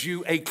gives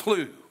you a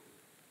clue.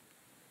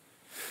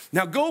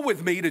 Now go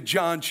with me to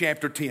John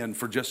chapter 10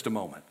 for just a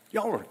moment.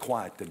 Y'all are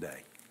quiet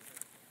today.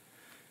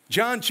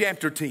 John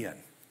chapter 10.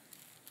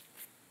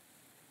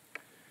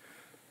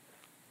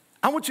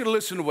 I want you to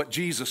listen to what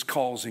Jesus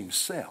calls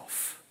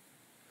himself.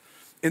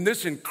 In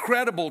this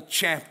incredible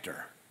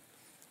chapter,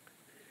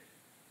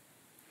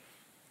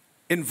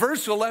 in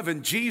verse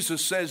 11,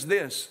 Jesus says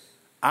this,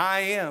 I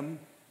am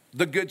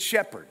the good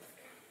shepherd.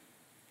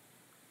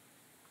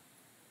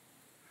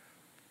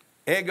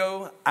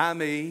 Ego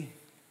eimi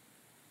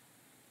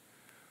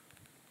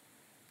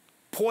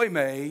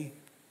poime,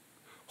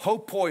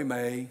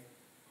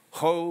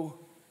 ho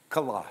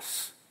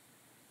kalos.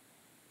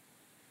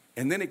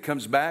 And then it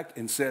comes back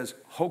and says,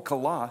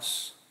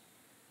 hokalos,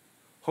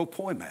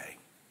 hopoime.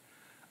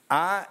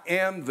 I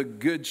am the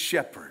good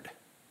shepherd.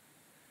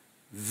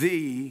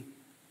 The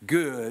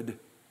good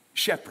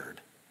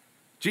shepherd.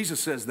 Jesus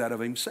says that of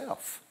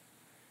himself.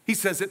 He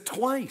says it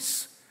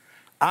twice.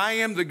 I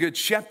am the good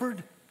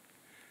shepherd.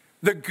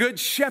 The good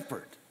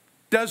shepherd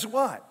does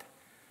what?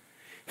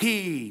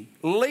 He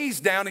lays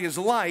down his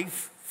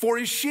life for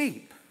his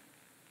sheep.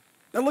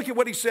 Now look at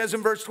what he says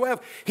in verse 12.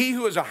 He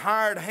who is a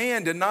hired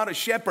hand and not a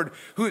shepherd,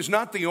 who is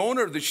not the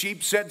owner of the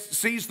sheep,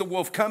 sees the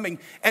wolf coming,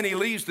 and he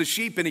leaves the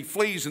sheep and he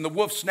flees, and the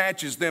wolf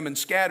snatches them and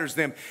scatters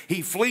them.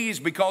 He flees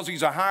because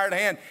he's a hired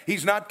hand.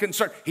 He's not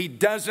concerned. He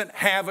doesn't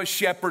have a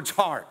shepherd's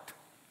heart.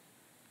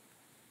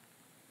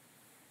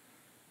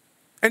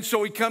 And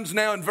so he comes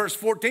now in verse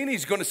 14,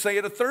 he's going to say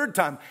it a third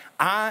time.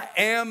 I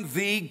am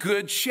the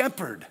good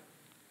shepherd.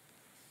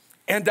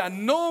 And I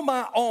know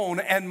my own,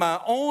 and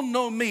my own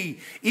know me,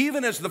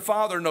 even as the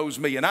Father knows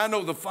me. And I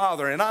know the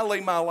Father, and I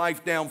lay my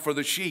life down for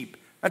the sheep.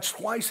 That's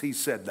twice he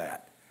said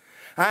that.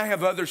 I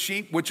have other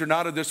sheep which are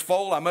not of this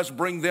fold. I must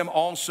bring them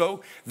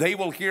also. They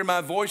will hear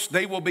my voice.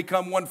 They will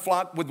become one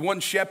flock with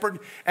one shepherd.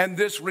 And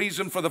this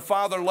reason for the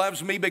Father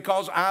loves me,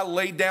 because I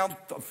laid down,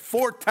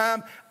 fourth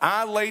time,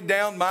 I laid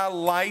down my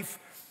life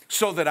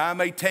so that I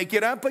may take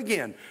it up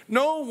again.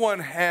 No one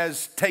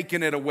has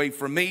taken it away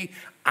from me.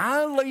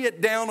 I lay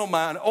it down on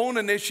my own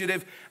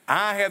initiative.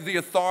 I have the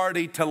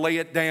authority to lay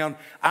it down.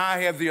 I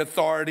have the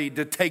authority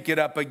to take it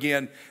up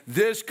again.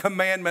 This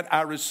commandment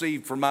I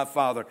received from my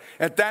Father.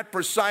 At that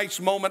precise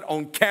moment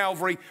on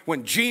Calvary,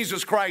 when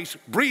Jesus Christ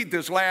breathed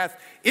his last,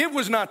 it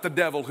was not the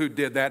devil who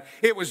did that.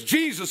 It was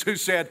Jesus who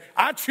said,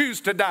 I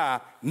choose to die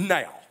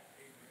now.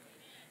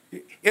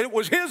 It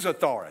was his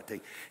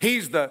authority.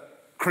 He's the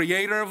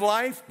creator of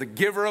life, the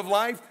giver of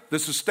life, the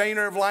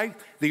sustainer of life,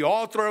 the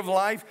author of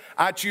life.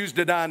 I choose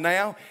to die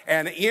now.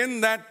 And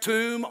in that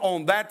tomb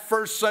on that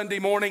first Sunday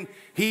morning,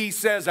 he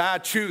says, I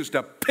choose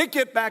to pick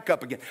it back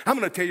up again. I'm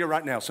going to tell you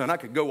right now, son, I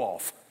could go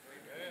off.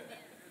 Amen.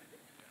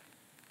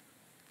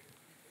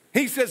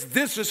 He says,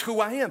 this is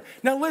who I am.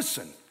 Now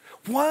listen,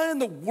 why in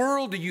the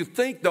world do you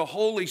think the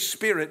Holy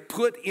Spirit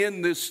put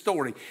in this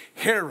story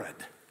Herod,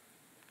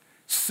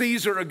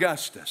 Caesar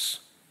Augustus,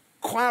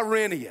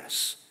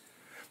 Quirinius?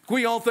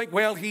 We all think,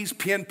 well, he's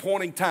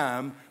pinpointing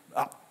time.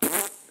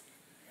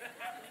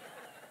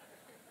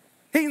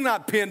 He's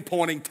not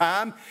pinpointing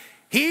time.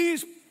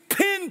 He's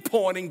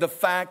pinpointing the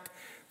fact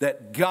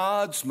that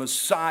God's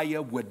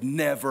Messiah would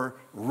never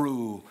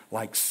rule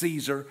like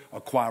Caesar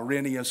or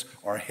Quirinius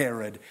or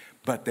Herod,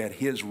 but that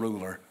his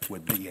ruler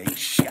would be a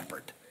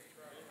shepherd.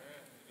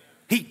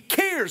 He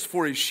cares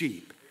for his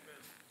sheep.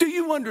 Do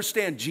you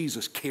understand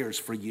Jesus cares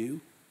for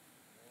you?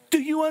 Do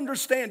you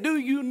understand? Do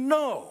you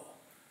know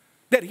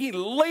that he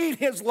laid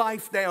his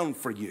life down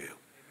for you?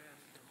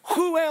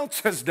 Who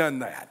else has done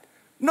that?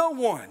 No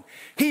one.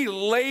 He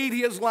laid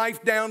his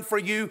life down for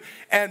you,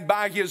 and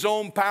by his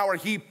own power,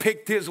 he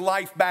picked his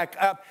life back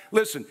up.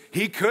 Listen,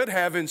 he could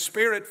have in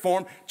spirit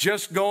form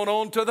just gone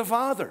on to the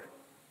Father.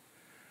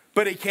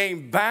 But he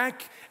came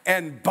back,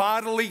 and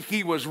bodily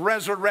he was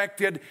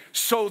resurrected,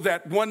 so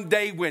that one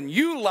day when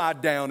you lie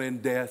down in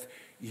death,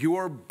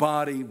 your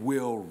body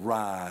will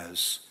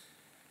rise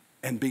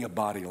and be a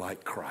body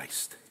like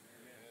Christ.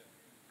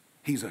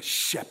 He's a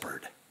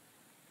shepherd.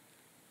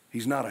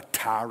 He's not a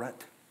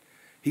tyrant.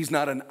 He's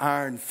not an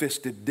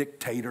iron-fisted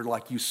dictator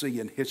like you see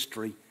in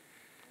history.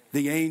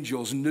 The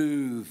angels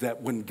knew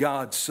that when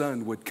God's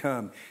Son would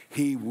come,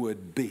 he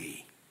would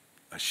be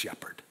a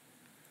shepherd.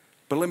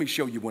 But let me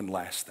show you one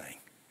last thing.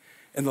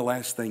 And the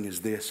last thing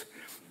is this.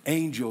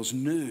 Angels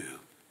knew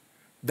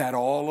that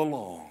all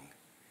along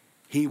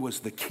he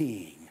was the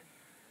King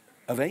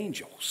of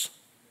angels.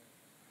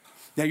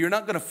 Now, you're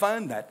not going to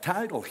find that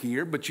title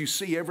here, but you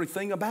see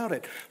everything about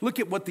it. Look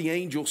at what the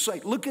angels say.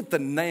 Look at the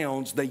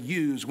nouns they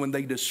use when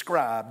they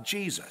describe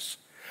Jesus.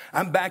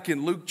 I'm back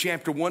in Luke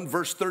chapter 1,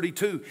 verse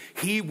 32.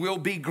 He will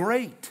be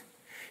great.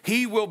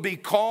 He will be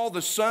called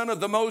the Son of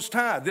the Most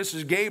High. This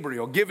is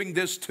Gabriel giving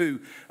this to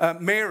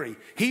Mary.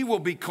 He will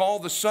be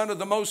called the Son of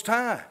the Most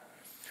High.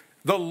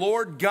 The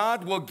Lord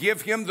God will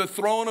give him the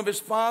throne of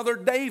his father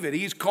David.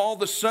 He's called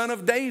the Son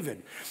of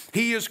David.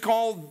 He is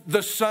called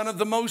the Son of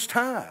the Most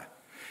High.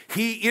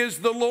 He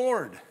is the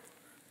Lord.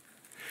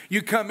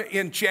 You come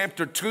in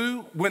chapter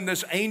 2 when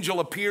this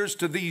angel appears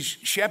to these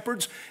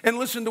shepherds, and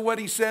listen to what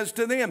he says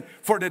to them.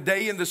 For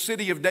today in the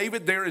city of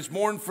David there is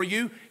born for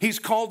you. He's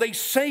called a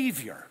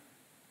Savior.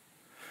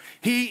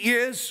 He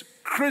is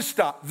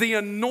Christos, the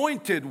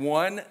anointed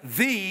one,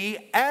 the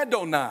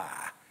Adonai,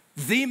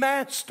 the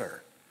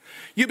Master.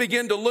 You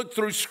begin to look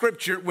through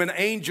Scripture when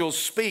angels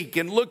speak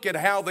and look at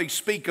how they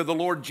speak of the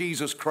Lord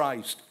Jesus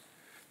Christ.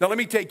 Now, let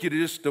me take you to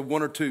just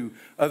one or two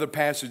other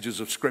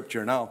passages of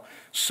Scripture, and I'll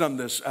sum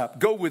this up.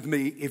 Go with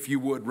me, if you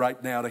would,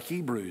 right now to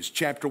Hebrews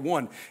chapter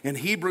 1. In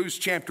Hebrews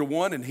chapter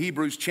 1 and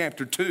Hebrews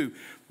chapter 2,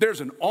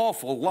 there's an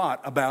awful lot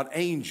about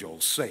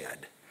angels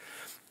said.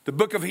 The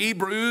book of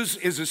Hebrews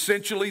is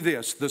essentially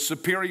this, the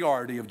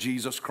superiority of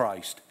Jesus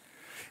Christ.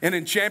 And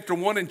in chapter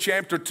 1 and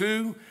chapter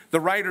 2, the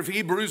writer of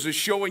Hebrews is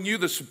showing you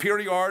the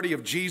superiority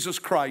of Jesus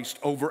Christ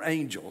over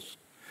angels.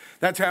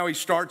 That's how he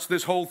starts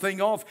this whole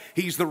thing off.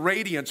 He's the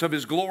radiance of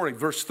his glory,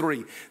 verse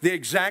 3, the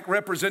exact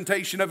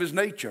representation of his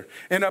nature,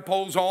 and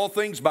upholds all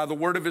things by the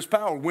word of his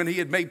power. When he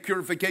had made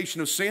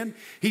purification of sin,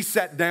 he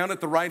sat down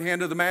at the right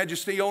hand of the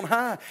majesty on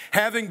high,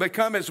 having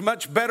become as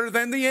much better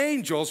than the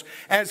angels,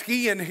 as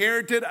he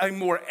inherited a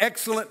more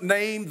excellent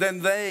name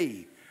than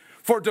they.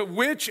 For to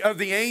which of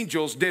the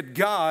angels did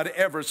God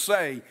ever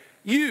say,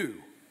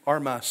 "You are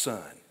my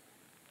son"?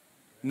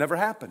 Never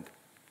happened.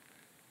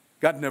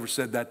 God never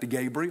said that to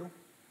Gabriel.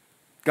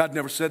 God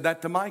never said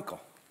that to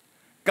Michael.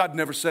 God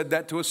never said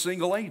that to a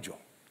single angel.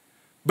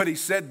 But he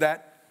said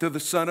that to the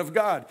Son of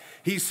God.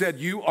 He said,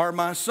 "You are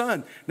my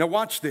son." Now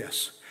watch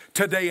this.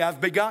 Today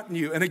I've begotten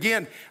you. And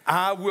again,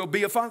 I will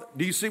be a father.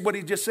 Do you see what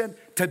he just said?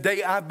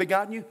 Today I've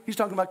begotten you. He's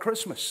talking about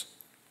Christmas.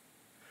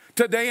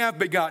 Today I've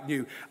begotten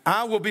you.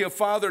 I will be a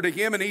father to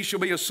him, and he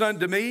shall be a son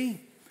to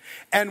me.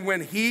 And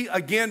when he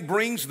again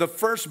brings the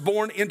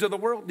firstborn into the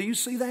world, do you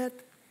see that?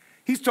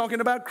 He's talking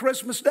about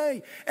Christmas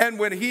Day. And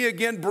when he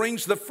again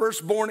brings the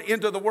firstborn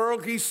into the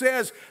world, he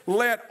says,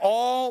 let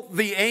all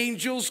the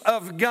angels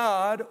of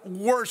God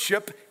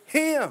worship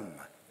him.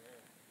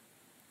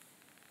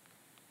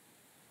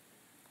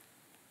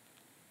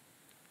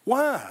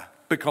 Why?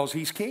 Because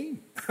he's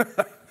king.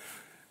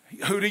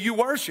 Who do you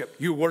worship?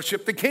 You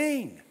worship the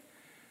king.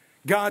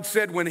 God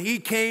said when he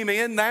came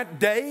in that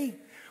day,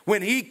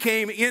 when he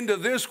came into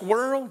this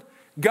world,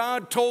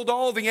 God told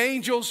all the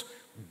angels,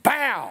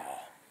 bow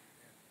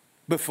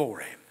before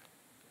him.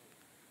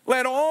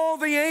 Let all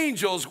the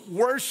angels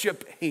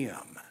worship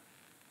him.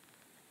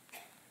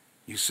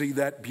 You see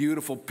that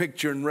beautiful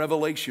picture in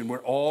Revelation where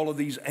all of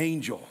these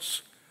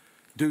angels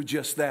do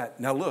just that.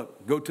 Now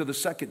look, go to the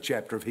 2nd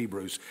chapter of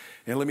Hebrews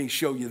and let me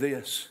show you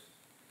this.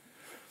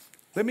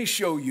 Let me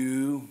show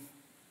you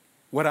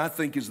what I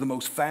think is the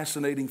most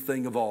fascinating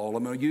thing of all.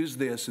 I'm going to use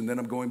this and then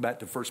I'm going back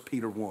to 1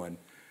 Peter 1.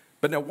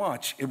 But now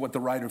watch what the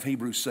writer of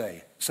Hebrews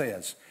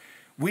says.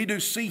 We do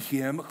see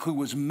him who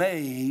was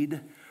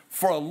made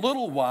for a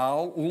little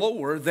while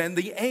lower than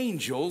the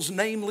angels,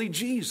 namely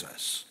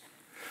Jesus.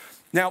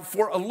 Now,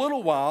 for a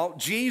little while,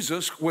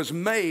 Jesus was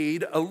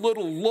made a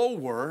little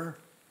lower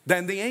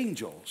than the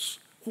angels.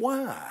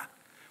 Why?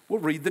 We'll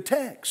read the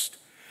text.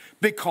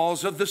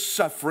 Because of the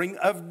suffering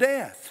of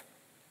death.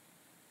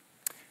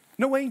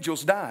 No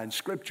angels die in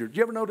Scripture. Do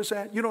you ever notice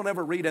that? You don't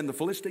ever read, and the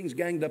Philistines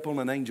ganged up on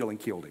an angel and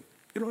killed him.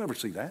 You don't ever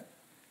see that.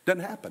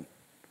 Doesn't happen.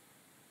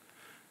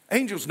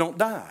 Angels don't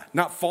die.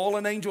 Not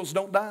fallen angels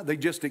don't die. They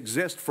just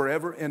exist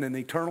forever in an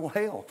eternal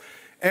hell.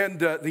 And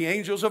the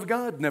angels of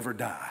God never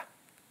die.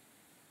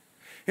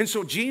 And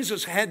so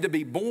Jesus had to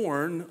be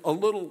born a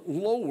little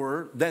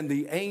lower than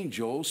the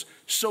angels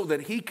so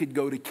that he could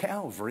go to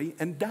Calvary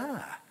and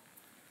die.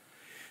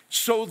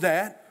 So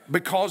that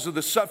because of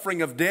the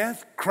suffering of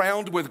death,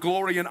 crowned with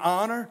glory and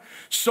honor,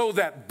 so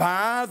that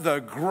by the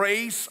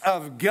grace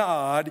of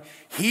God,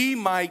 he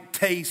might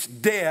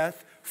taste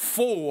death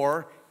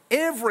for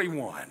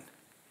everyone.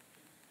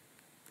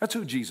 That's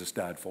who Jesus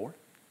died for.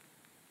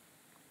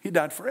 He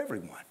died for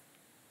everyone.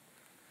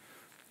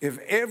 If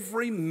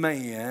every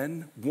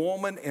man,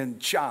 woman, and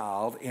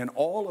child in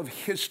all of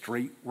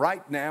history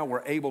right now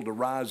were able to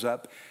rise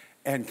up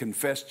and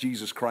confess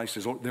Jesus Christ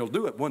as Lord, they'll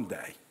do it one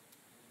day.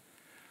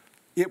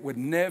 It would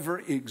never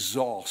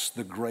exhaust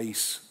the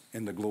grace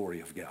and the glory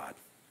of God.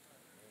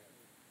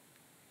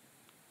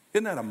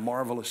 Isn't that a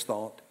marvelous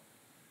thought?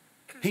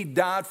 He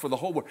died for the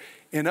whole world.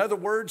 In other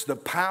words, the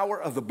power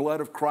of the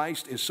blood of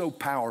Christ is so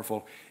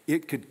powerful,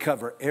 it could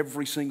cover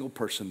every single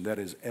person that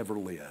has ever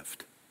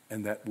lived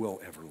and that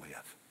will ever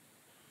live.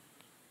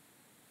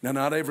 Now,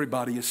 not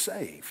everybody is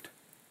saved,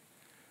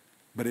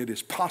 but it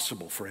is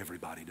possible for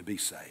everybody to be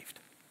saved.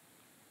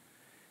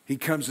 He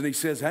comes and he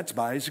says, that's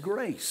by his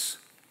grace.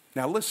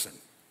 Now, listen.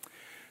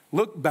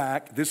 Look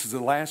back. This is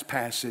the last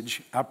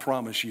passage, I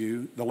promise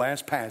you, the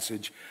last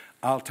passage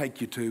I'll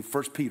take you to,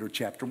 1 Peter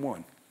chapter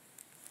 1.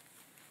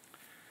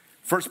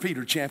 1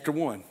 Peter chapter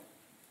 1.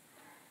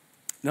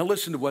 Now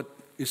listen to what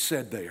is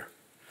said there.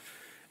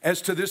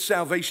 As to this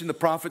salvation, the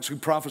prophets who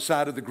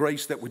prophesied of the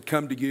grace that would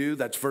come to you,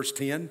 that's verse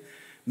 10,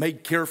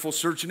 made careful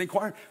search and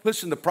inquiry.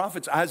 Listen, the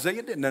prophets,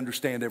 Isaiah didn't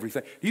understand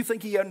everything. Do you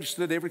think he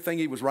understood everything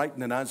he was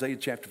writing in Isaiah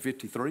chapter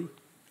 53?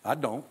 I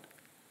don't.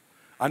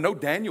 I know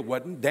Daniel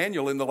wasn't.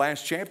 Daniel in the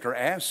last chapter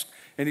asked,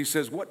 and he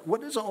says,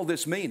 what does all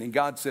this mean? And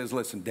God says,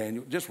 listen,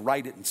 Daniel, just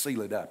write it and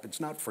seal it up. It's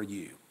not for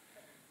you.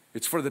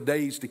 It's for the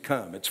days to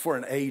come. It's for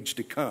an age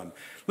to come.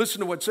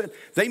 Listen to what it said.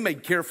 They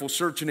made careful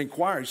search and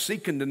inquiry,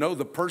 seeking to know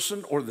the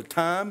person or the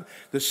time,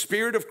 the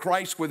Spirit of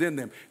Christ within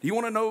them. Do you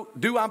want to know,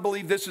 do I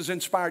believe this is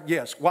inspired?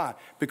 Yes. Why?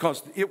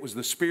 Because it was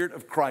the Spirit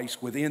of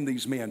Christ within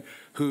these men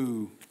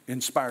who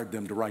inspired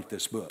them to write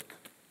this book.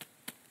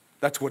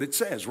 That's what it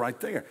says right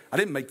there. I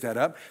didn't make that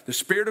up. The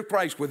Spirit of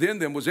Christ within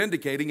them was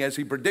indicating, as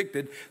he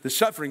predicted, the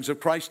sufferings of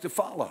Christ to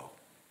follow.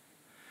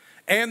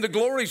 And the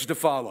glories to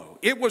follow.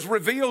 It was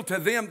revealed to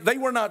them. They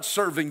were not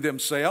serving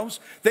themselves.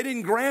 They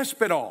didn't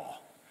grasp it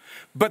all.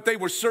 but they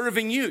were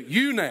serving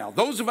you now,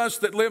 those of us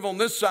that live on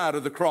this side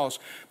of the cross.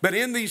 But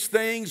in these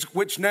things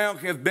which now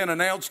have been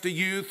announced to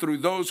you through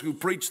those who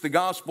preach the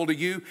gospel to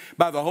you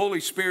by the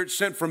Holy Spirit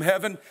sent from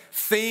heaven,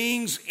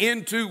 things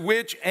into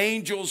which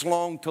angels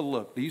long to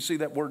look. Do you see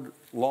that word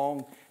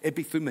long?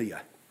 Epithumia.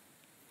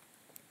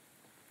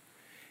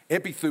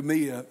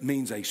 Epithumia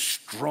means a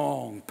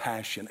strong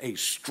passion, a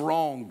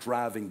strong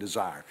driving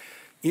desire.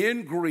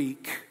 In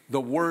Greek, the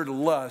word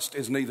lust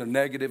is neither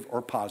negative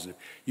or positive.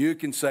 You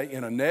can say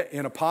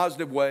in a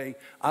positive way,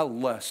 I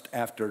lust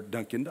after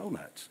Dunkin'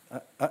 Donuts.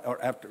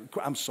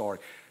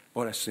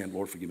 Boy, that's sin,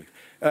 Lord forgive me.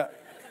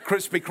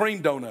 Krispy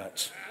Kreme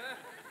donuts.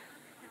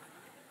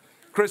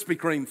 Krispy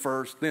Kreme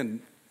first, then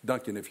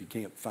Dunkin' if you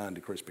can't find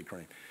a Krispy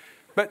Kreme.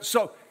 But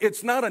so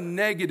it's not a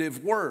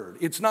negative word.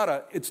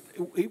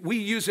 We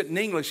use it in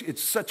English,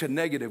 it's such a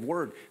negative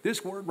word.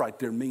 This word right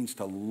there means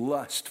to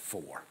lust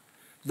for.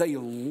 They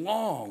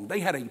longed, they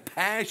had a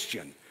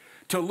passion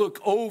to look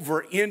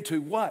over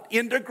into what?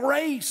 Into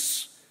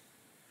grace,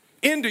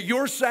 into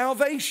your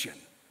salvation.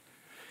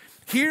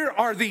 Here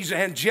are these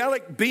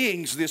angelic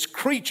beings, these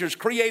creatures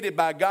created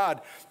by God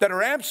that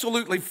are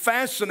absolutely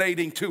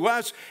fascinating to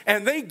us,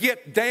 and they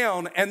get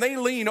down and they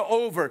lean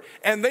over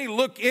and they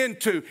look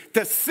into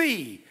to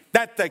see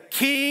that the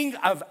King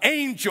of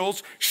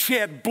angels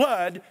shed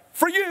blood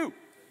for you.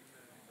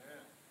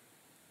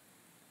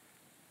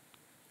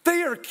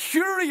 They are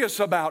curious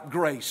about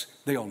grace.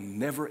 They'll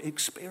never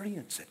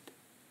experience it.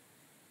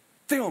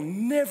 They'll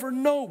never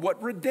know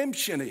what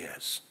redemption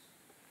is.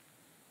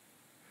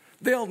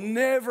 They'll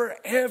never,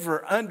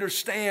 ever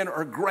understand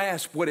or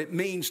grasp what it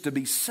means to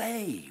be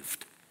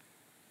saved.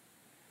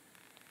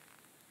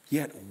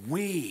 Yet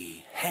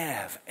we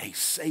have a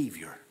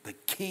Savior, the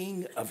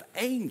King of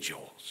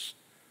angels,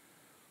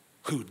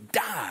 who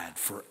died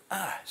for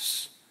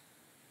us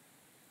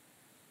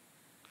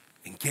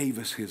and gave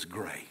us his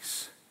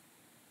grace.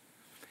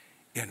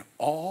 And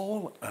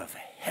all of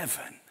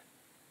heaven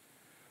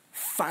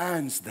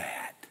finds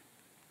that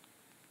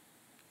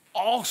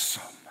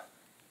awesome.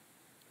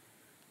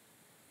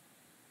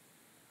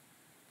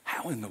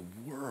 How in the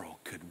world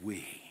could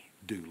we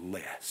do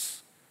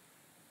less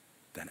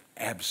than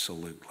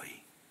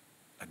absolutely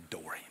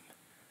adore him?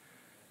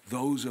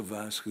 Those of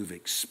us who've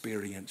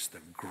experienced the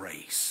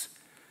grace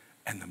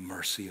and the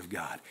mercy of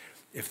God.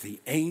 If the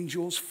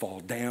angels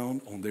fall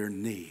down on their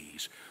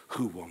knees,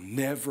 who will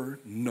never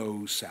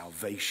know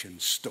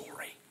salvation's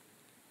story,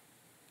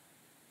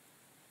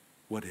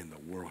 what in the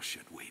world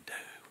should we do?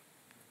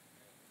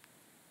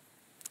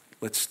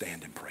 Let's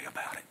stand and pray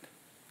about it.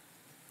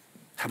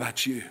 How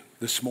about you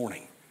this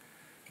morning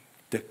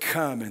to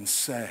come and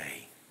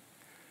say,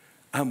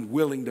 I'm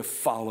willing to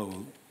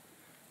follow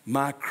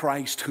my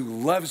Christ who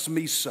loves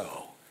me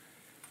so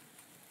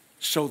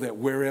that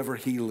wherever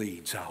he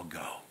leads, I'll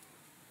go.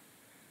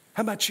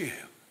 How about you?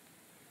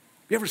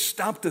 You ever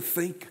stop to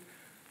think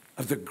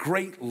of the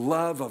great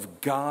love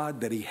of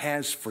God that he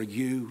has for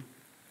you?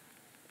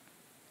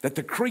 That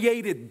the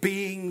created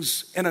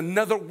beings in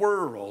another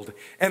world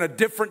and a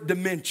different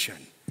dimension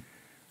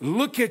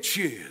look at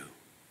you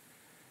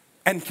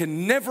and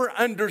can never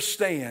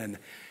understand,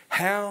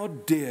 how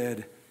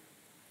did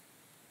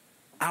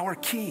our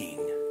King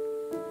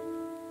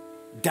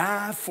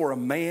die for a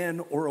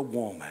man or a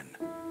woman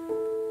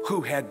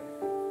who had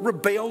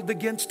rebelled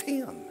against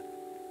him?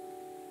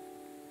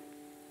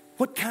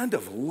 What kind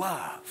of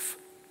love?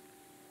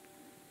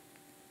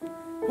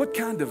 What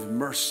kind of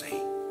mercy?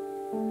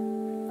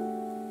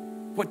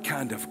 What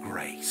kind of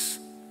grace?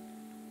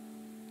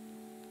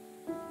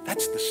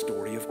 That's the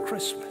story of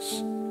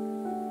Christmas.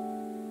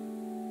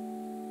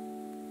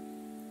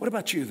 What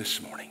about you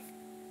this morning?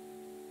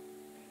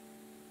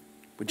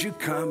 Would you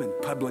come and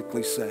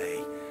publicly say,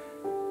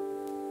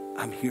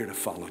 I'm here to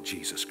follow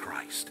Jesus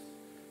Christ.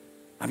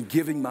 I'm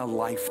giving my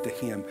life to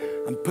him.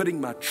 I'm putting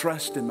my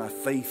trust and my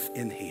faith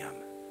in him.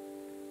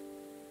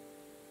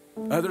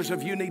 Others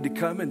of you need to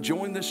come and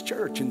join this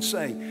church and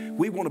say,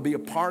 we want to be a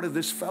part of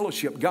this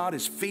fellowship. God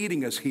is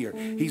feeding us here.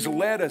 He's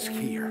led us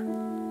here.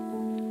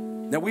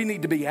 Now we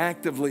need to be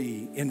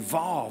actively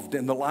involved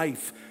in the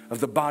life of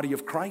the body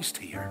of Christ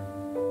here.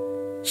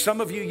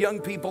 Some of you young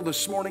people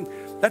this morning,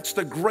 that's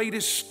the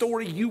greatest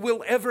story you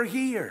will ever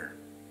hear.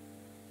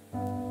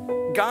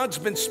 God's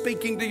been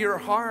speaking to your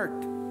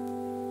heart.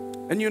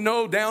 And you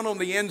know down on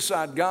the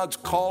inside, God's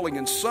calling.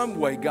 In some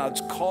way,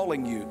 God's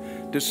calling you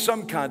to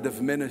some kind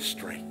of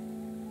ministry.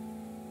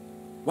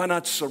 Why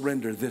not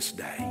surrender this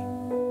day?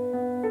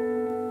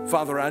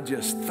 Father, I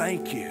just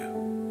thank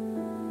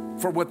you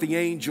for what the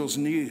angels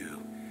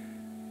knew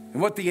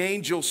and what the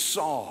angels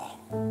saw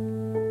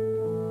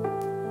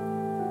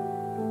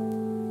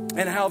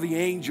and how the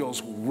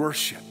angels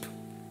worship.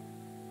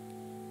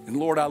 And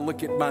Lord, I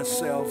look at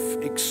myself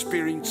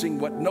experiencing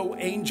what no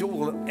angel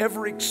will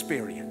ever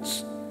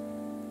experience.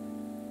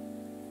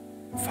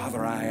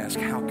 Father, I ask,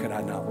 how could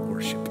I not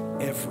worship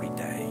every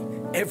day,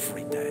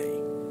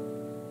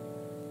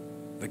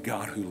 the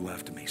God who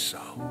loved me so?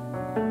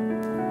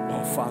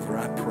 Oh, Father,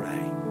 I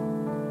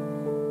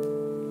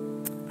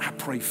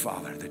pray,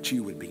 Father, that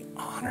you would be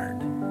honored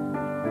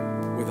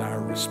with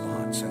our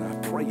response. And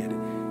I pray it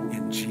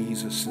in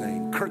Jesus'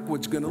 name.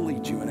 Kirkwood's going to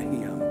lead you in a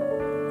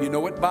hymn. You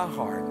know it by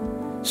heart.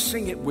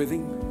 Sing it with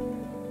him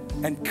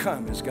and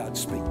come as God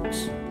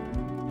speaks.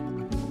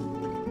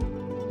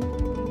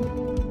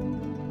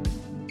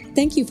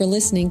 Thank you for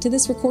listening to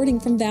this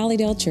recording from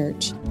Valleydale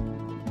Church.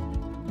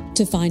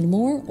 To find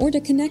more or to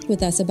connect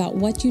with us about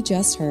what you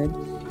just heard,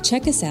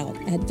 check us out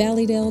at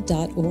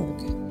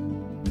valleydale.org.